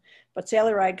 1, but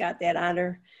Sally Ride got that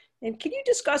honor. And can you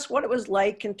discuss what it was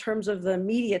like in terms of the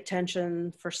media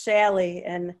attention for Sally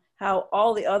and how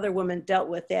all the other women dealt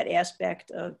with that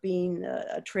aspect of being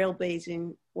a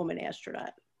trailblazing woman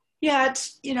astronaut? Yeah,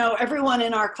 it's, everyone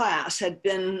in our class had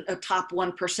been a top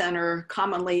 1%er,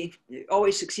 commonly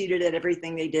always succeeded at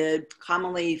everything they did,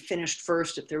 commonly finished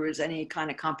first if there was any kind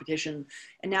of competition.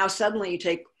 And now suddenly you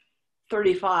take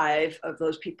 35 of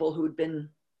those people who'd been,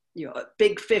 a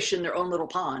big fish in their own little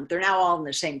pond. They're now all in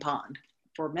the same pond.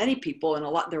 For many people,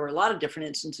 there were a lot of different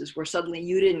instances where suddenly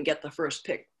you didn't get the first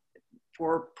pick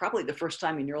for probably the first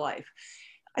time in your life.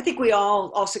 I think we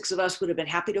all 6 of us would have been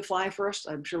happy to fly first.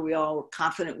 I'm sure we all were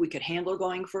confident we could handle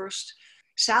going first.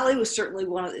 Sally was certainly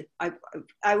one of the,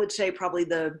 I would say probably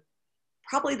the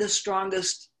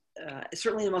strongest,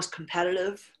 certainly the most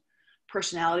competitive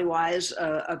personality-wise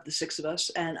of the 6 of us,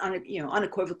 and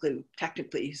unequivocally,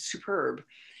 technically superb.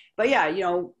 But yeah,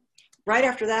 right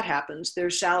after that happens,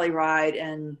 there's Sally Ride,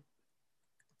 and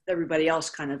everybody else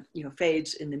kind of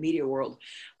fades in the media world.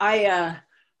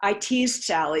 I teased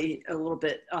Sally a little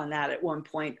bit on that at one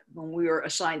point when we were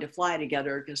assigned to fly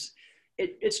together, because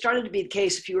it started to be the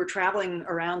case if you were traveling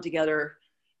around together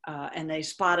and they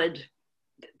spotted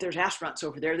there's astronauts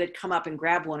over there, they'd come up and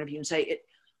grab one of you and say,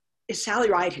 "Is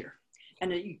Sally Ride here?"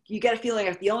 And you get a feeling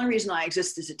like the only reason I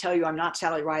exist is to tell you I'm not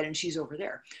Sally Ride and she's over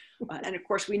there. And of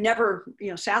course we never,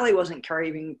 Sally wasn't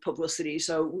carrying publicity,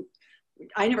 so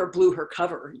I never blew her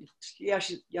cover. Yeah,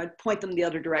 I'd point them the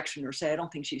other direction or say, "I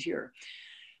don't think she's here."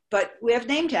 But we have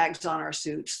name tags on our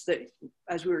suits that,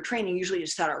 as we were training, usually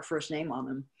just had our first name on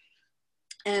them.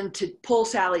 And to pull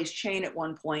Sally's chain at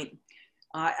one point,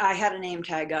 I had a name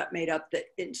tag made up that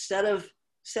instead of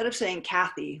saying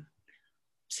Kathy,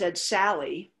 said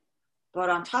Sally, but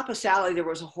on top of Sally, there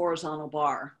was a horizontal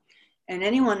bar. And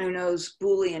anyone who knows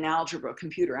Boolean algebra,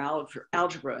 computer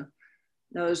algebra,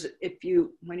 knows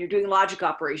when you're doing logic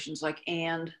operations like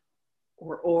and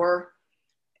or,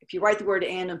 if you write the word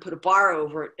and put a bar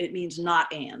over it, it means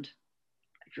not and.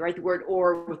 If you write the word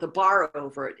or with a bar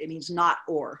over it, it means not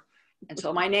or. And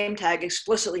so my name tag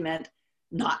explicitly meant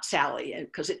not Sally,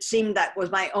 because it seemed that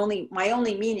was my only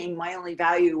meaning, my only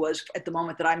value was at the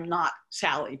moment that I'm not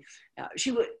Sally.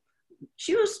 She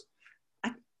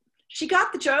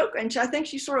got the joke, and I think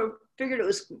she sort of figured it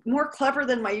was more clever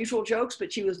than my usual jokes,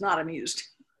 but she was not amused.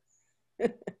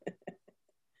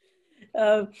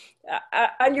 On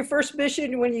your first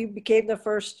mission, when you became the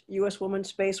first U.S. woman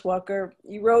spacewalker,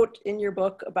 you wrote in your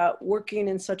book about working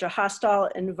in such a hostile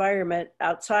environment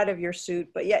outside of your suit,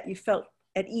 but yet you felt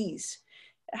at ease.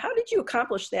 How did you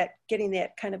accomplish that, getting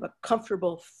that kind of a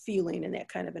comfortable feeling in that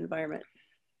kind of environment?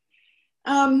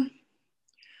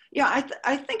 Yeah,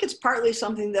 I think it's partly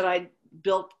something that I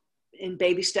built in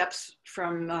baby steps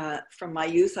from my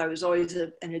youth. I was always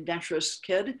an adventurous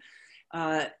kid.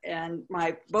 And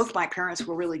both my parents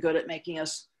were really good at making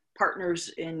us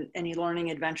partners in any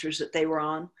learning adventures that they were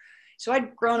on. So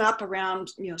I'd grown up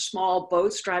around, small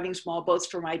boats, driving small boats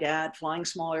for my dad, flying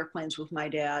small airplanes with my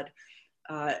dad,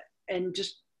 and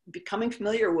just becoming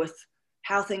familiar with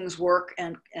how things work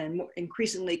and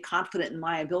increasingly confident in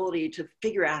my ability to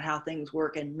figure out how things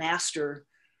work and master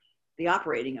the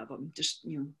operating of them. Just,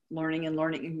 learning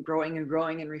and growing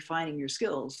and refining your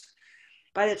skills.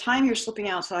 By the time you're slipping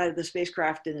outside of the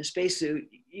spacecraft in a spacesuit,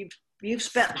 you've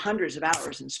spent hundreds of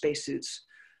hours in spacesuits,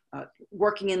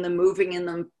 working in them, moving in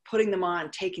them, putting them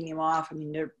on, taking them off. I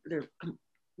mean, they're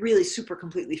really super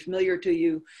completely familiar to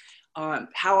you.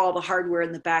 How all the hardware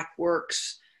in the back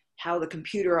works, how the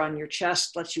computer on your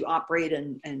chest lets you operate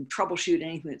and troubleshoot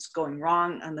anything that's going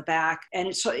wrong on the back.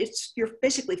 And you're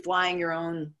basically flying your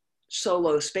own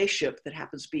solo spaceship that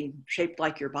happens to be shaped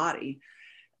like your body.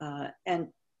 And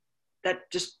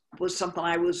that just was something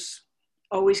I was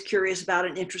always curious about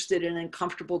and interested in and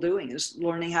comfortable doing, is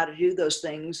learning how to do those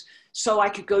things so I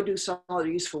could go do some other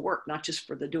useful work, not just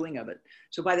for the doing of it.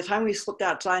 So by the time we slipped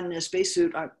outside in a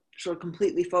spacesuit, I sort of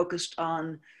completely focused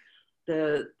on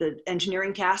the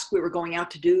engineering task we were going out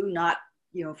to do, not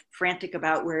frantic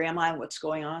about where am I and what's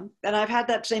going on. And I've had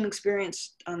that same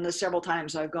experience on the several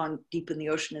times I've gone deep in the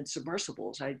ocean in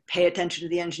submersibles. I pay attention to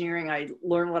the engineering. I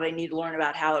learn what I need to learn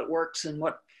about how it works and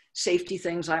what safety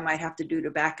things I might have to do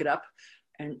to back it up.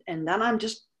 And then I'm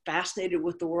just fascinated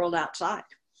with the world outside.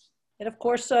 And of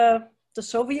course, the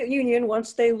Soviet Union,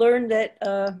 once they learned that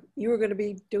you were going to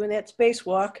be doing that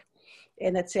spacewalk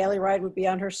and that Sally Ride would be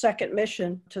on her second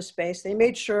mission to space, they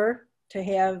made sure to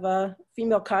have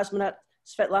female cosmonaut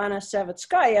Svetlana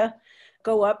Savitskaya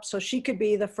go up so she could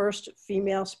be the first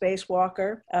female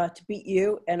spacewalker to beat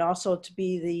you, and also to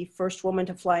be the first woman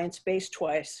to fly in space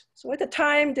twice. So at the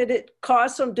time, did it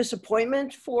cause some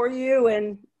disappointment for you?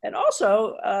 And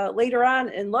also later on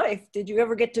in life, did you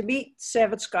ever get to meet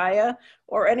Savitskaya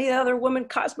or any other women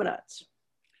cosmonauts?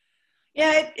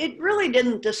 Yeah, it really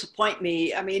didn't disappoint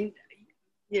me. I mean,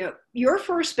 your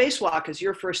first spacewalk is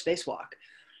your first spacewalk.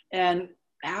 And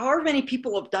however many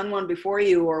people have done one before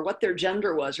you, or what their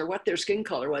gender was, or what their skin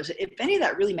color was, if any of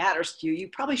that really matters to you, you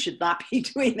probably should not be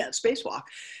doing that spacewalk.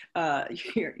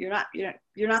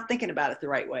 You're not thinking about it the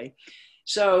right way.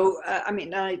 So,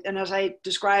 and as I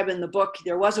describe in the book,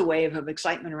 there was a wave of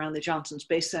excitement around the Johnson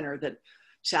Space Center that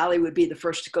Sally would be the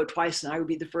first to go twice and I would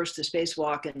be the first to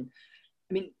spacewalk. And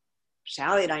I mean,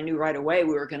 Sally and I knew right away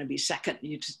we were going to be second.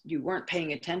 You weren't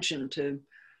paying attention to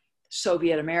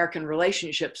Soviet-American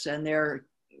relationships and their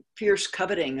fierce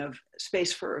coveting of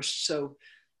space first. So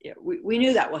yeah, we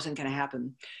knew that wasn't going to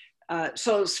happen.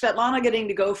 So Svetlana getting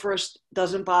to go first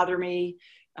doesn't bother me.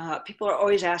 People are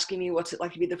always asking me, what's it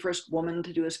like to be the first woman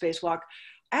to do a spacewalk?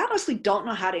 I honestly don't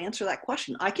know how to answer that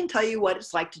question. I can tell you what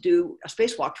it's like to do a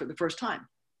spacewalk for the first time.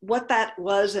 What that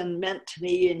was and meant to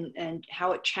me and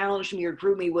how it challenged me or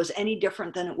grew me was any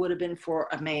different than it would have been for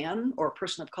a man or a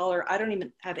person of color. I don't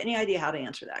even have any idea how to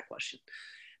answer that question.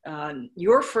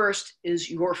 Your first is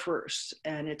your first,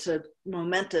 and it's a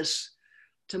momentous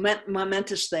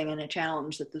thing and a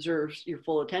challenge that deserves your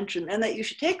full attention and that you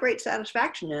should take great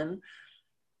satisfaction in,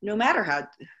 no matter how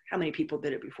many people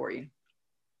did it before you.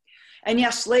 And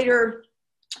yes, later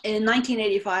in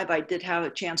 1985, I did have a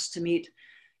chance to meet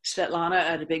Svetlana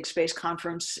at a big space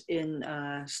conference in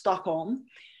Stockholm.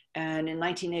 And in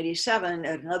 1987,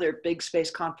 at another big space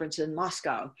conference in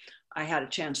Moscow, I had a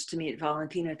chance to meet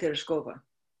Valentina Tereshkova.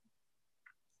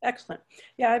 Excellent.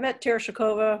 Yeah, I met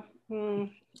Tereshakova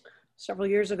several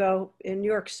years ago in New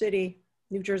York City,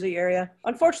 New Jersey area.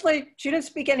 Unfortunately, she didn't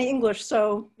speak any English,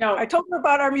 so No. I told her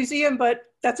about our museum, but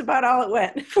that's about all it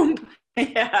went.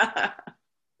 Yeah.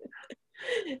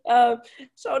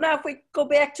 So now if we go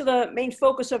back to the main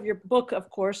focus of your book, of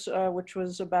course, which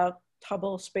was about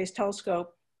Hubble Space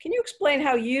Telescope, can you explain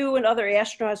how you and other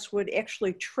astronauts would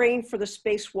actually train for the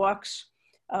spacewalks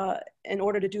in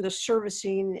order to do the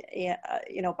servicing,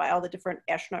 by all the different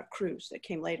astronaut crews that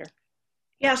came later?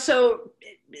 Yeah, so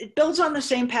it builds on the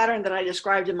same pattern that I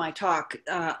described in my talk.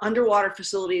 Underwater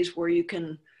facilities where you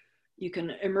can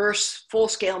immerse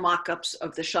full-scale mock-ups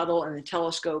of the shuttle and the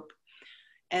telescope.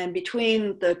 And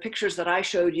between the pictures that I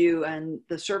showed you and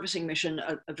the servicing mission,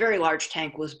 a very large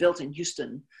tank was built in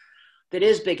Houston that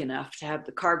is big enough to have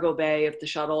the cargo bay of the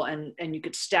shuttle, and you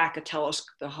could stack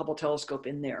the Hubble telescope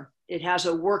in there. It has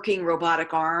a working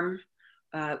robotic arm,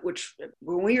 which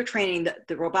when we were training,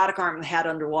 the robotic arm they had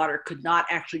underwater could not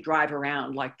actually drive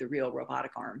around like the real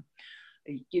robotic arm.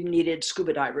 You needed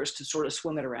scuba divers to sort of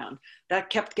swim it around. That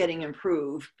kept getting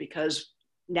improved because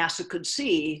NASA could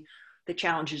see the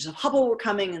challenges of Hubble were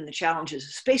coming and the challenges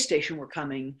of space station were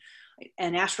coming,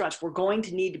 and astronauts were going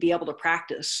to need to be able to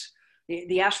practice.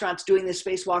 The astronauts doing the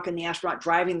spacewalk and the astronaut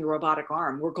driving the robotic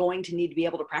arm were going to need to be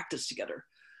able to practice together,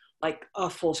 like a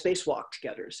full spacewalk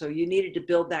together. So you needed to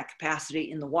build that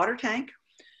capacity in the water tank.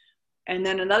 And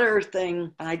then another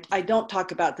thing, and I don't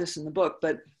talk about this in the book,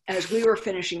 but as we were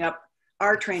finishing up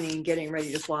our training, getting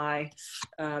ready to fly,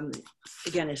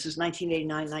 again, this is 1989,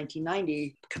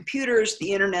 1990, computers,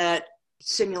 the internet,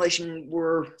 simulation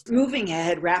were moving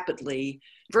ahead rapidly.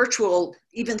 Virtual,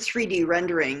 even 3D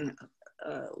rendering,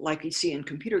 like you see in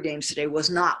computer games today, was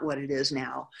not what it is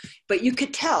now. But you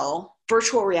could tell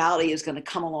virtual reality is going to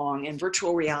come along, and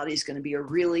virtual reality is going to be a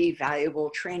really valuable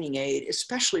training aid,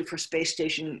 especially for space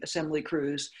station assembly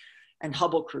crews and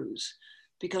Hubble crews.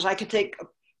 Because I could take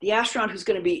the astronaut who's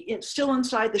going to be still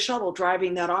inside the shuttle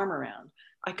driving that arm around.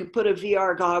 I could put a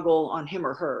VR goggle on him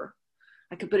or her.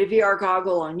 I could put a VR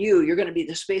goggle on you. You're going to be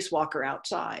the spacewalker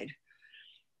outside.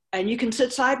 And you can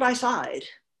sit side by side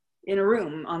in a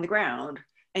room on the ground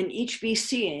and each be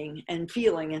seeing and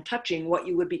feeling and touching what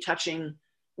you would be touching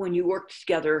when you worked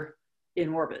together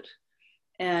in orbit.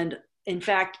 And in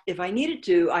fact, if I needed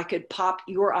to, I could pop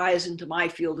your eyes into my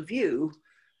field of view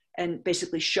and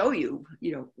basically show you,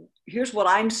 here's what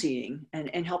I'm seeing,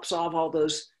 and help solve all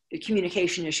those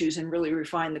communication issues and really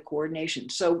refine the coordination.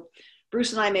 So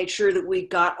Bruce and I made sure that we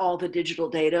got all the digital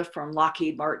data from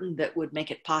Lockheed Martin that would make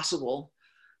it possible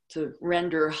to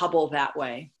render Hubble that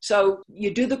way. So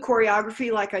you do the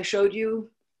choreography like I showed you.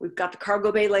 We've got the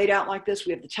cargo bay laid out like this.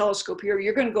 We have the telescope here.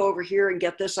 You're going to go over here and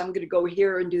get this. I'm going to go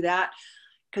here and do that,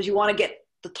 because you want to get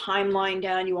the timeline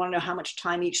down. You want to know how much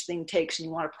time each thing takes, and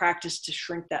you want to practice to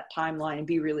shrink that timeline and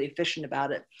be really efficient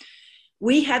about it.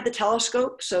 We had the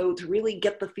telescope, so to really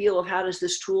get the feel of how does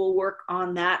this tool work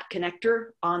on that connector,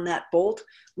 on that bolt,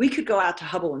 we could go out to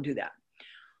Hubble and do that.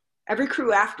 Every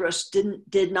crew after us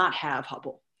did not have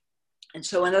Hubble. And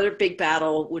so another big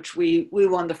battle, which we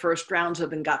won the first rounds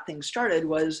of and got things started,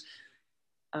 was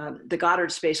the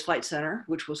Goddard Space Flight Center,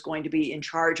 which was going to be in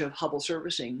charge of Hubble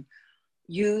servicing.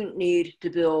 You need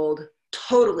to build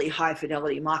totally high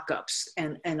fidelity mock-ups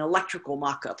and electrical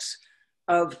mock-ups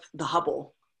of the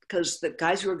Hubble, because the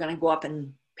guys who are going to go up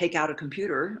and take out a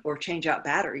computer or change out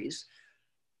batteries,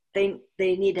 they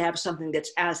need to have something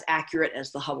that's as accurate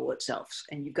as the Hubble itself.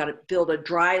 And you've got to build a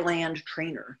dry land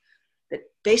trainer that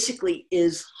basically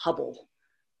is Hubble.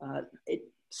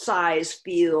 Size,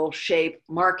 feel, shape,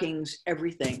 markings,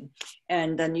 everything.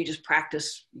 And then you just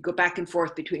practice, you go back and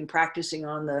forth between practicing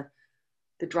on the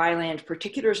dry land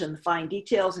particulars and the fine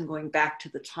details and going back to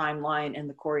the timeline and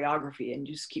the choreography, and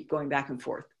you just keep going back and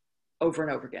forth over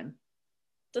and over again.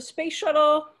 The space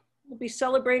shuttle will be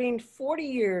celebrating 40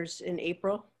 years in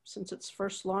April since its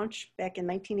first launch back in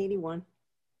 1981.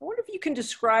 I wonder if you can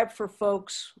describe for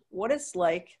folks what it's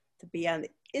like to be on the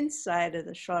inside of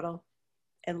the shuttle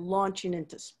and launching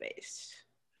into space.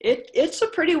 It's a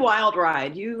pretty wild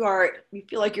ride. You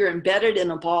feel like you're embedded in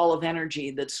a ball of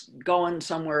energy that's going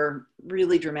somewhere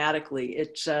really dramatically.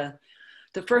 It's the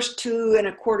first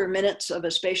 2.25 minutes of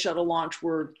a space shuttle launch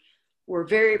were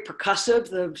very percussive.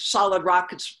 The solid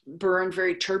rockets burned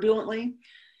very turbulently.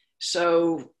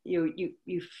 So you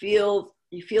feel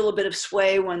a bit of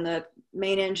sway when the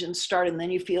main engines start, and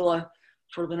then you feel a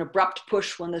sort of an abrupt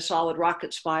push when the solid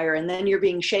rockets fire, and then you're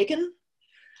being shaken.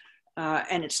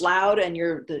 And it's loud, and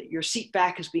your seat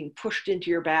back is being pushed into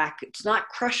your back. It's not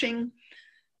crushing.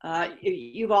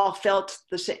 You've all felt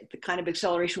the kind of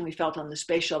acceleration we felt on the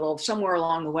space shuttle. Somewhere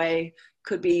along the way,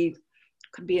 could be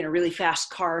could be in a really fast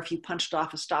car if you punched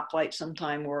off a stoplight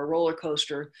sometime, or a roller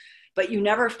coaster, but you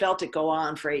never felt it go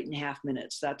on for 8.5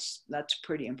 minutes. That's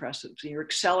pretty impressive. So you're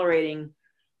accelerating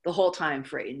the whole time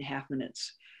for 8.5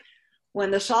 minutes.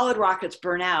 When the solid rockets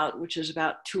burn out, which is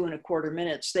about 2.25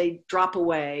 minutes, they drop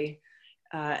away.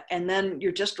 And then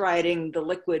you're just riding the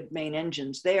liquid main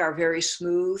engines. They are very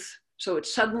smooth. So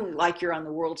it's suddenly like you're on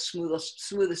the world's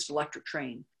smoothest electric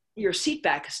train. Your seat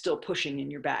back is still pushing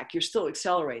in your back. You're still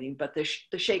accelerating, but the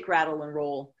shake, rattle, and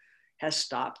roll has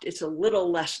stopped. It's a little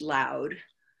less loud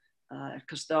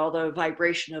because all the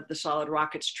vibration of the solid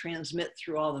rockets transmit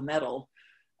through all the metal.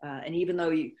 And even though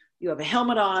you have a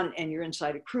helmet on and you're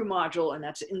inside a crew module, and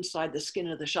that's inside the skin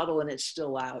of the shuttle, and it's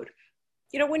still loud.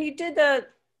 You know, when you did the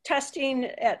testing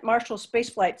at Marshall Space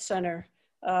Flight Center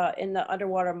in the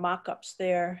underwater mock-ups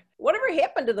there, whatever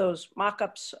happened to those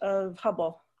mock-ups of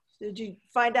Hubble? Did you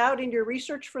find out in your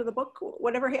research for the book,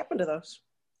 whatever happened to those?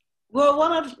 Well,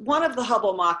 one of the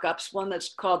Hubble mock-ups, one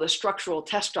that's called the structural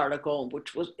test article,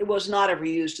 which was not ever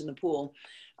used in the pool,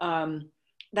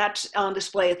 that's on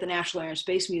display at the National Air and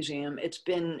Space Museum. It's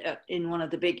been in one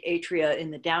of the big atria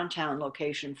in the downtown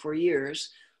location for years.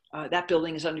 That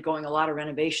building is undergoing a lot of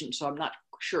renovation, so I'm not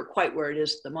sure quite where it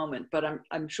is at the moment, but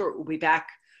I'm sure it will be back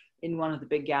in one of the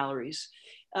big galleries.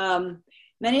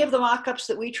 Many of the mock-ups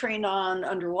that we trained on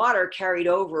underwater carried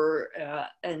over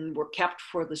and were kept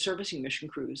for the servicing mission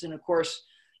crews. And of course,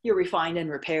 you're refined and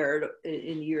repaired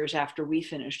in years after we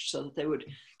finished so that they would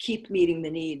keep meeting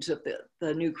the needs of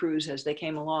the new crews as they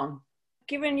came along.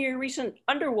 Given your recent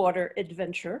underwater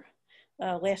adventure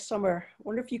last summer, I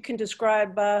wonder if you can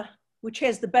describe which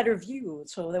has the better view.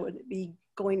 So that would be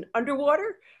going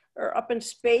underwater or up in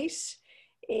space,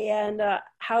 and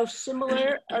how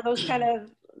similar are those kind of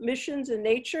missions in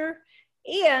nature?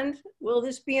 And will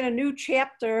this be in a new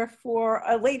chapter for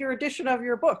a later edition of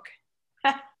your book?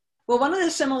 Well, one of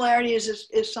the similarities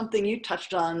is something you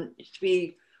touched on, to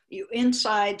be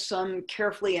inside some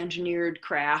carefully engineered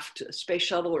craft, a space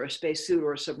shuttle or a space suit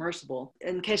or a submersible.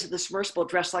 In the case of the submersible,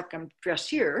 dressed like I'm dressed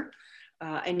here,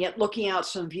 and yet looking out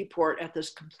some viewport at this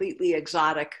completely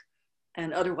exotic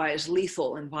and otherwise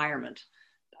lethal environment.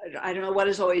 I don't know what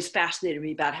has always fascinated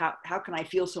me about how can I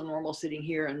feel so normal sitting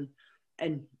here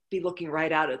and be looking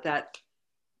right out at that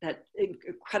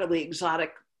incredibly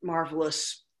exotic,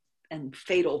 marvelous, and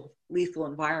fatal, lethal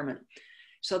environment.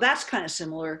 So that's kind of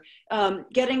similar.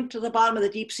 Getting to the bottom of the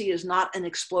deep sea is not an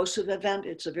explosive event.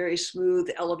 It's a very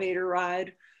smooth elevator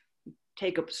ride.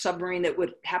 Take a submarine that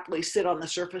would happily sit on the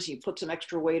surface, you put some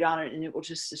extra weight on it and it will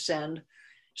just descend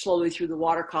slowly through the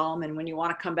water column. And when you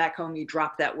want to come back home, you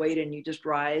drop that weight and you just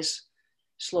rise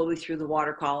slowly through the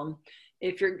water column.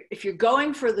 If you're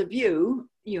going for the view,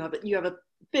 you have a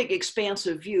big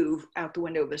expansive view out the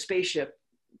window of a spaceship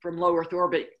from low Earth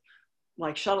orbit.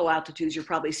 Like shuttle altitudes, you're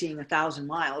probably seeing 1,000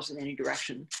 miles in any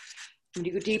direction. When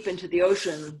you go deep into the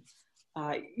ocean,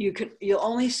 you'll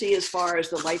only see as far as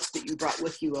the lights that you brought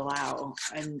with you allow,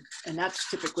 and that's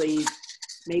typically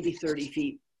maybe 30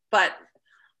 feet. But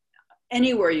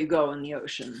anywhere you go in the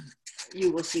ocean,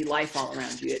 you will see life all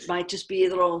around you. It might just be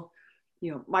little,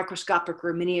 microscopic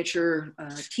or miniature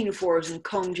ctenophores and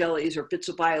comb jellies or bits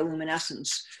of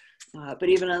bioluminescence. But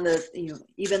even on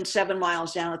even 7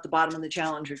 miles down at the bottom of the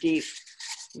Challenger Deep,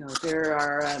 there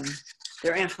are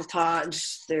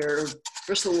amphipods, there are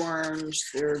bristleworms,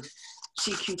 there are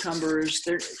sea cucumbers,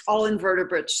 they're all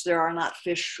invertebrates. There are not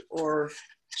fish or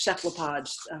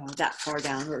cephalopods that far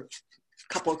down, or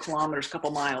a couple of kilometers, couple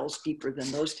miles deeper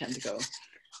than those tend to go.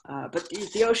 But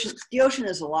the ocean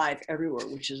is alive everywhere,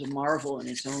 which is a marvel in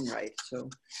its own right. So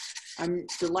I'm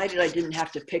delighted I didn't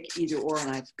have to pick either or,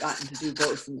 and I've gotten to do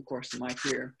both in the course of my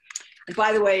career. And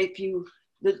by the way,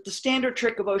 the standard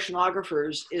trick of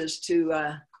oceanographers is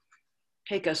to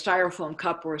take a styrofoam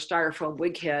cup or a styrofoam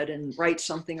wig head and write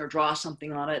something or draw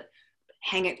something on it,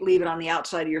 hang it, leave it on the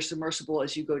outside of your submersible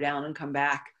as you go down and come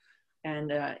back.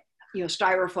 And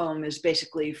styrofoam is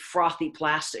basically frothy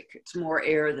plastic. It's more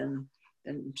air than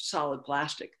solid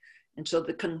plastic. And so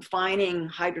the confining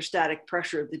hydrostatic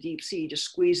pressure of the deep sea just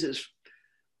squeezes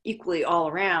equally all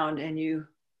around, and you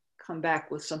come back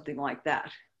with something like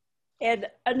that. And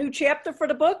a new chapter for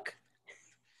the book?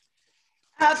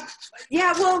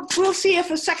 Yeah, well, we'll see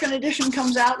if a second edition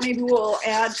comes out. Maybe we'll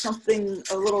add something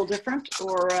a little different,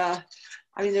 or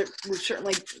we've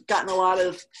certainly gotten a lot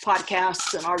of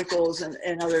podcasts and articles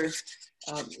and other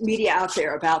media out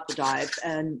there about the dive.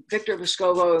 And Victor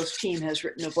Vescovo's team has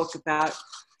written a book about,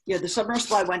 the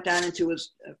submersible I went down into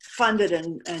was funded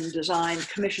and designed,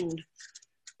 commissioned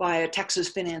by a Texas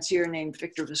financier named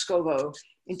Victor Vescovo.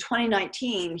 In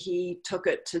 2019, he took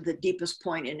it to the deepest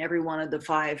point in every one of the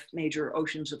 5 major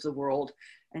oceans of the world.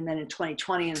 And then in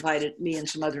 2020, invited me and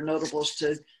some other notables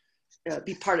to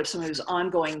be part of some of his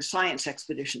ongoing science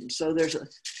expeditions. So there's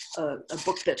a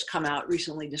book that's come out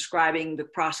recently describing the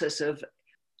process of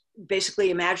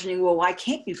basically imagining, well, why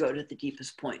can't you go to the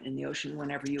deepest point in the ocean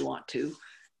whenever you want to?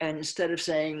 And instead of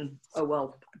saying, oh,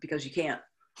 well, because you can't,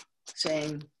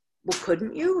 saying, well,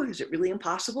 couldn't you? Is it really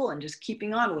impossible? And just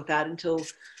keeping on with that until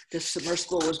this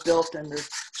submersible was built and the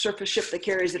surface ship that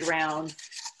carries it around.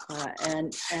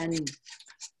 And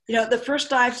you know, the first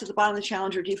dive to the bottom of the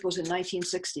Challenger Deep was in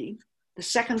 1960. The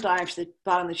second dive to the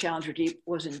bottom of the Challenger Deep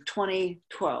was in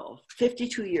 2012,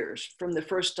 52 years from the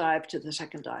first dive to the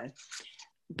second dive.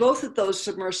 Both of those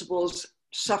submersibles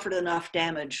suffered enough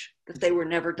damage that they were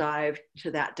never dived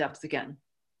to that depth again.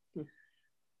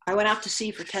 I went out to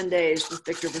sea for 10 days with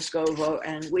Victor Vescovo,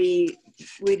 and we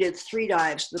did 3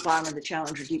 dives to the bottom of the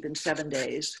Challenger Deep in 7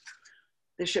 days.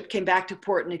 The ship came back to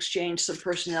port and exchanged some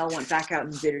personnel, went back out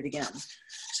and did it again.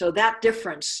 So that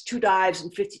difference, 2 dives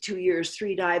in 52 years,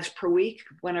 3 dives per week,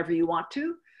 whenever you want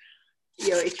to, you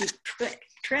know, if you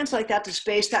translate that to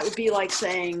space, that would be like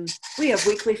saying, we have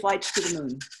weekly flights to the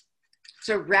moon. It's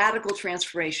a radical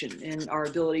transformation in our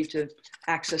ability to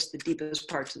access the deepest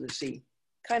parts of the sea.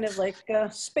 Kind of like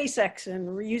SpaceX and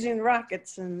reusing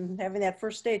rockets and having that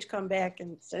first stage come back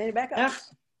and sending it back up.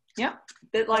 Yeah, a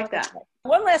bit like that.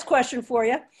 One last question for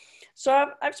you.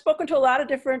 So I've spoken to a lot of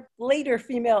different later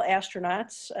female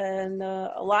astronauts, and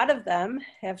a lot of them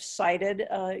have cited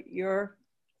your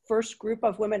first group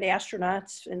of women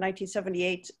astronauts in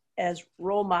 1978 as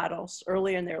role models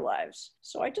early in their lives.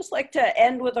 So I'd just like to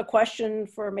end with a question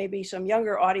for maybe some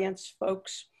younger audience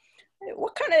folks.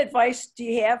 What kind of advice do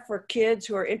you have for kids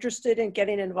who are interested in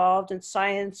getting involved in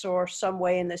science or some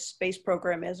way in this space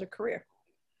program as a career?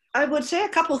 I would say a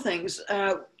couple things.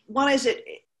 One is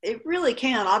it really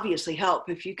can obviously help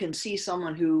if you can see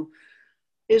someone who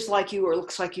is like you or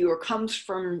looks like you or comes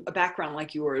from a background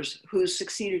like yours who's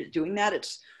succeeded at doing that.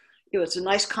 It's, you know, it's a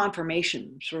nice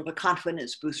confirmation, sort of a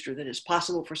confidence booster that it's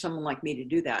possible for someone like me to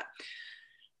do that.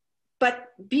 But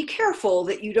be careful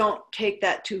that you don't take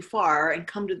that too far and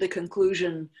come to the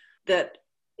conclusion that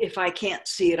if I can't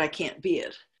see it, I can't be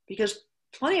it. Because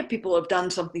plenty of people have done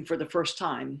something for the first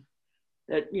time.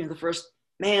 That, you know, the first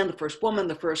man, the first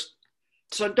woman,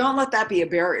 so don't let that be a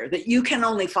barrier, that you can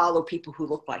only follow people who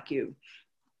look like you.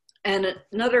 And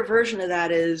another version of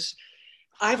that is,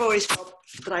 I've always felt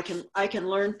that I can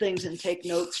learn things and take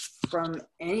notes from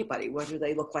anybody, whether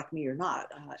they look like me or not.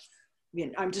 I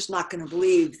mean, I'm just not going to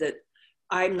believe that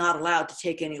I'm not allowed to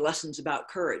take any lessons about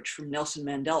courage from Nelson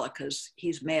Mandela because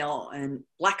he's male and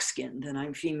black-skinned and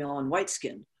I'm female and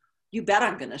white-skinned. You bet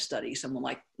I'm going to study someone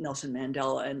like Nelson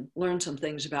Mandela and learn some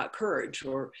things about courage,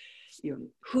 or, you know,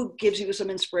 who gives you some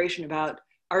inspiration about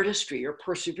artistry or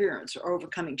perseverance or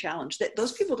overcoming challenge. That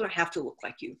those people don't have to look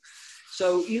like you.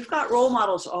 So you've got role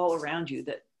models all around you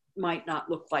that might not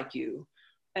look like you.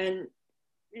 And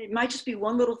it might just be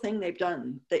one little thing they've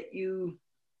done that you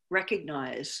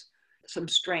recognize some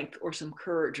strength or some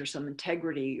courage or some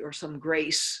integrity or some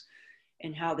grace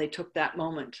in how they took that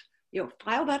moment. You know,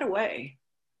 file that away.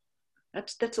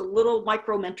 That's a little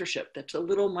micro mentorship. That's a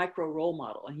little micro role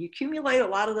model. And you accumulate a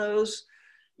lot of those,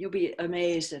 you'll be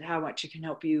amazed at how much it can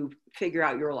help you figure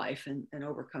out your life and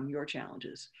overcome your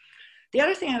challenges. The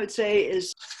other thing I would say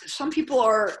is some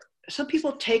people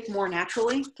take more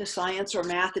naturally to science or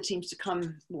math. It seems to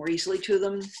come more easily to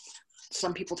them.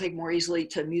 Some people take more easily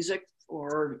to music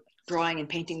or drawing and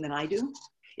painting than I do.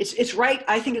 It's right.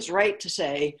 I think it's right to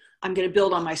say, I'm going to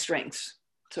build on my strengths.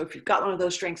 So if you've got one of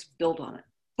those strengths, build on it.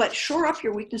 But shore up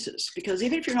your weaknesses, because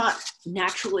even if you're not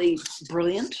naturally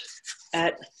brilliant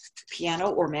at piano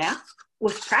or math,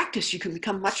 with practice, you can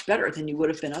become much better than you would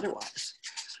have been otherwise.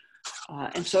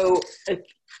 And so if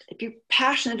you're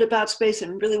passionate about space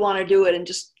and really want to do it and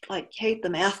just like hate the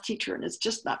math teacher and it's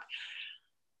just not,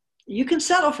 you can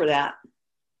settle for that.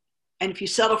 And if you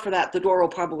settle for that, the door will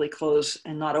probably close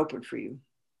and not open for you.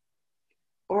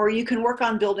 Or you can work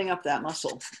on building up that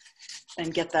muscle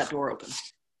and get that door open.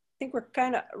 I think we're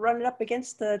kind of running up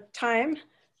against the time,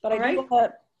 but All I do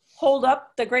want to hold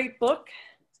up the great book,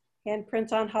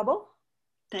 Handprints on Hubble.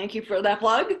 Thank you for that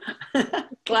plug.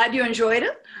 Glad you enjoyed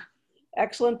it.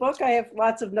 Excellent book. I have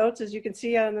lots of notes, as you can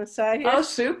see on the side here. Oh,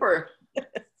 super.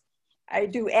 I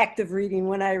do active reading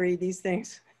when I read these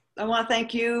things. I want to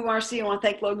thank you, Marcy. I want to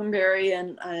thank Loganberry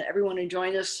and everyone who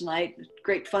joined us tonight.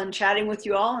 Great fun chatting with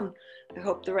you all, and I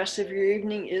hope the rest of your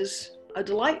evening is a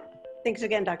delight. Thanks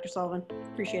again, Dr. Sullivan.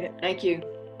 Appreciate it. Thank you.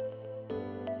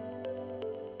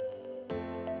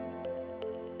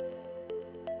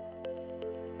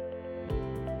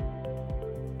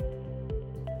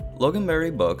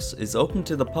 Loganberry Books is open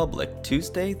to the public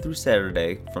Tuesday through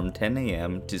Saturday from 10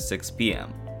 a.m. to 6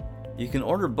 p.m. You can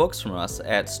order books from us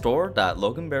at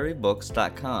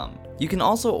store.loganberrybooks.com. You can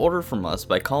also order from us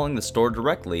by calling the store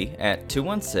directly at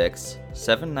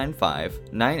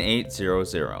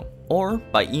 216-795-9800 or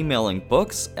by emailing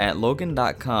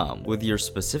books@logan.com with your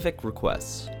specific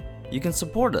requests. You can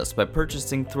support us by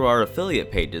purchasing through our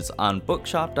affiliate pages on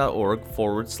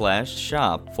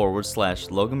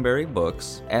bookshop.org/shop/Loganberry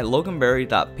Books, at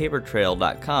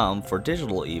loganberry.papertrail.com for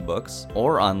digital ebooks,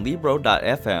 or on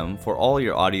libro.fm for all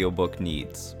your audiobook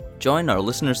needs. Join our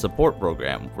listener support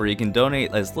program, where you can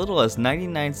donate as little as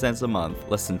 99 cents a month,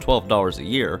 less than $12 a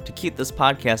year, to keep this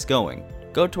podcast going.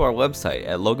 Go to our website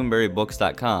at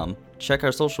loganberrybooks.com, check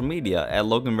our social media at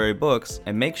Loganberry Books,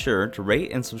 and make sure to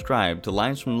rate and subscribe to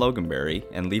Lines from Loganberry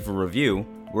and leave a review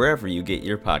wherever you get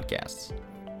your podcasts.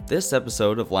 This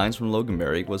episode of Lines from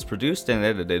Loganberry was produced and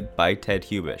edited by Ted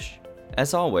Hubish.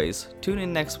 As always, tune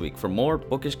in next week for more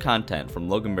bookish content from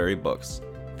Loganberry Books.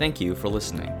 Thank you for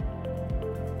listening.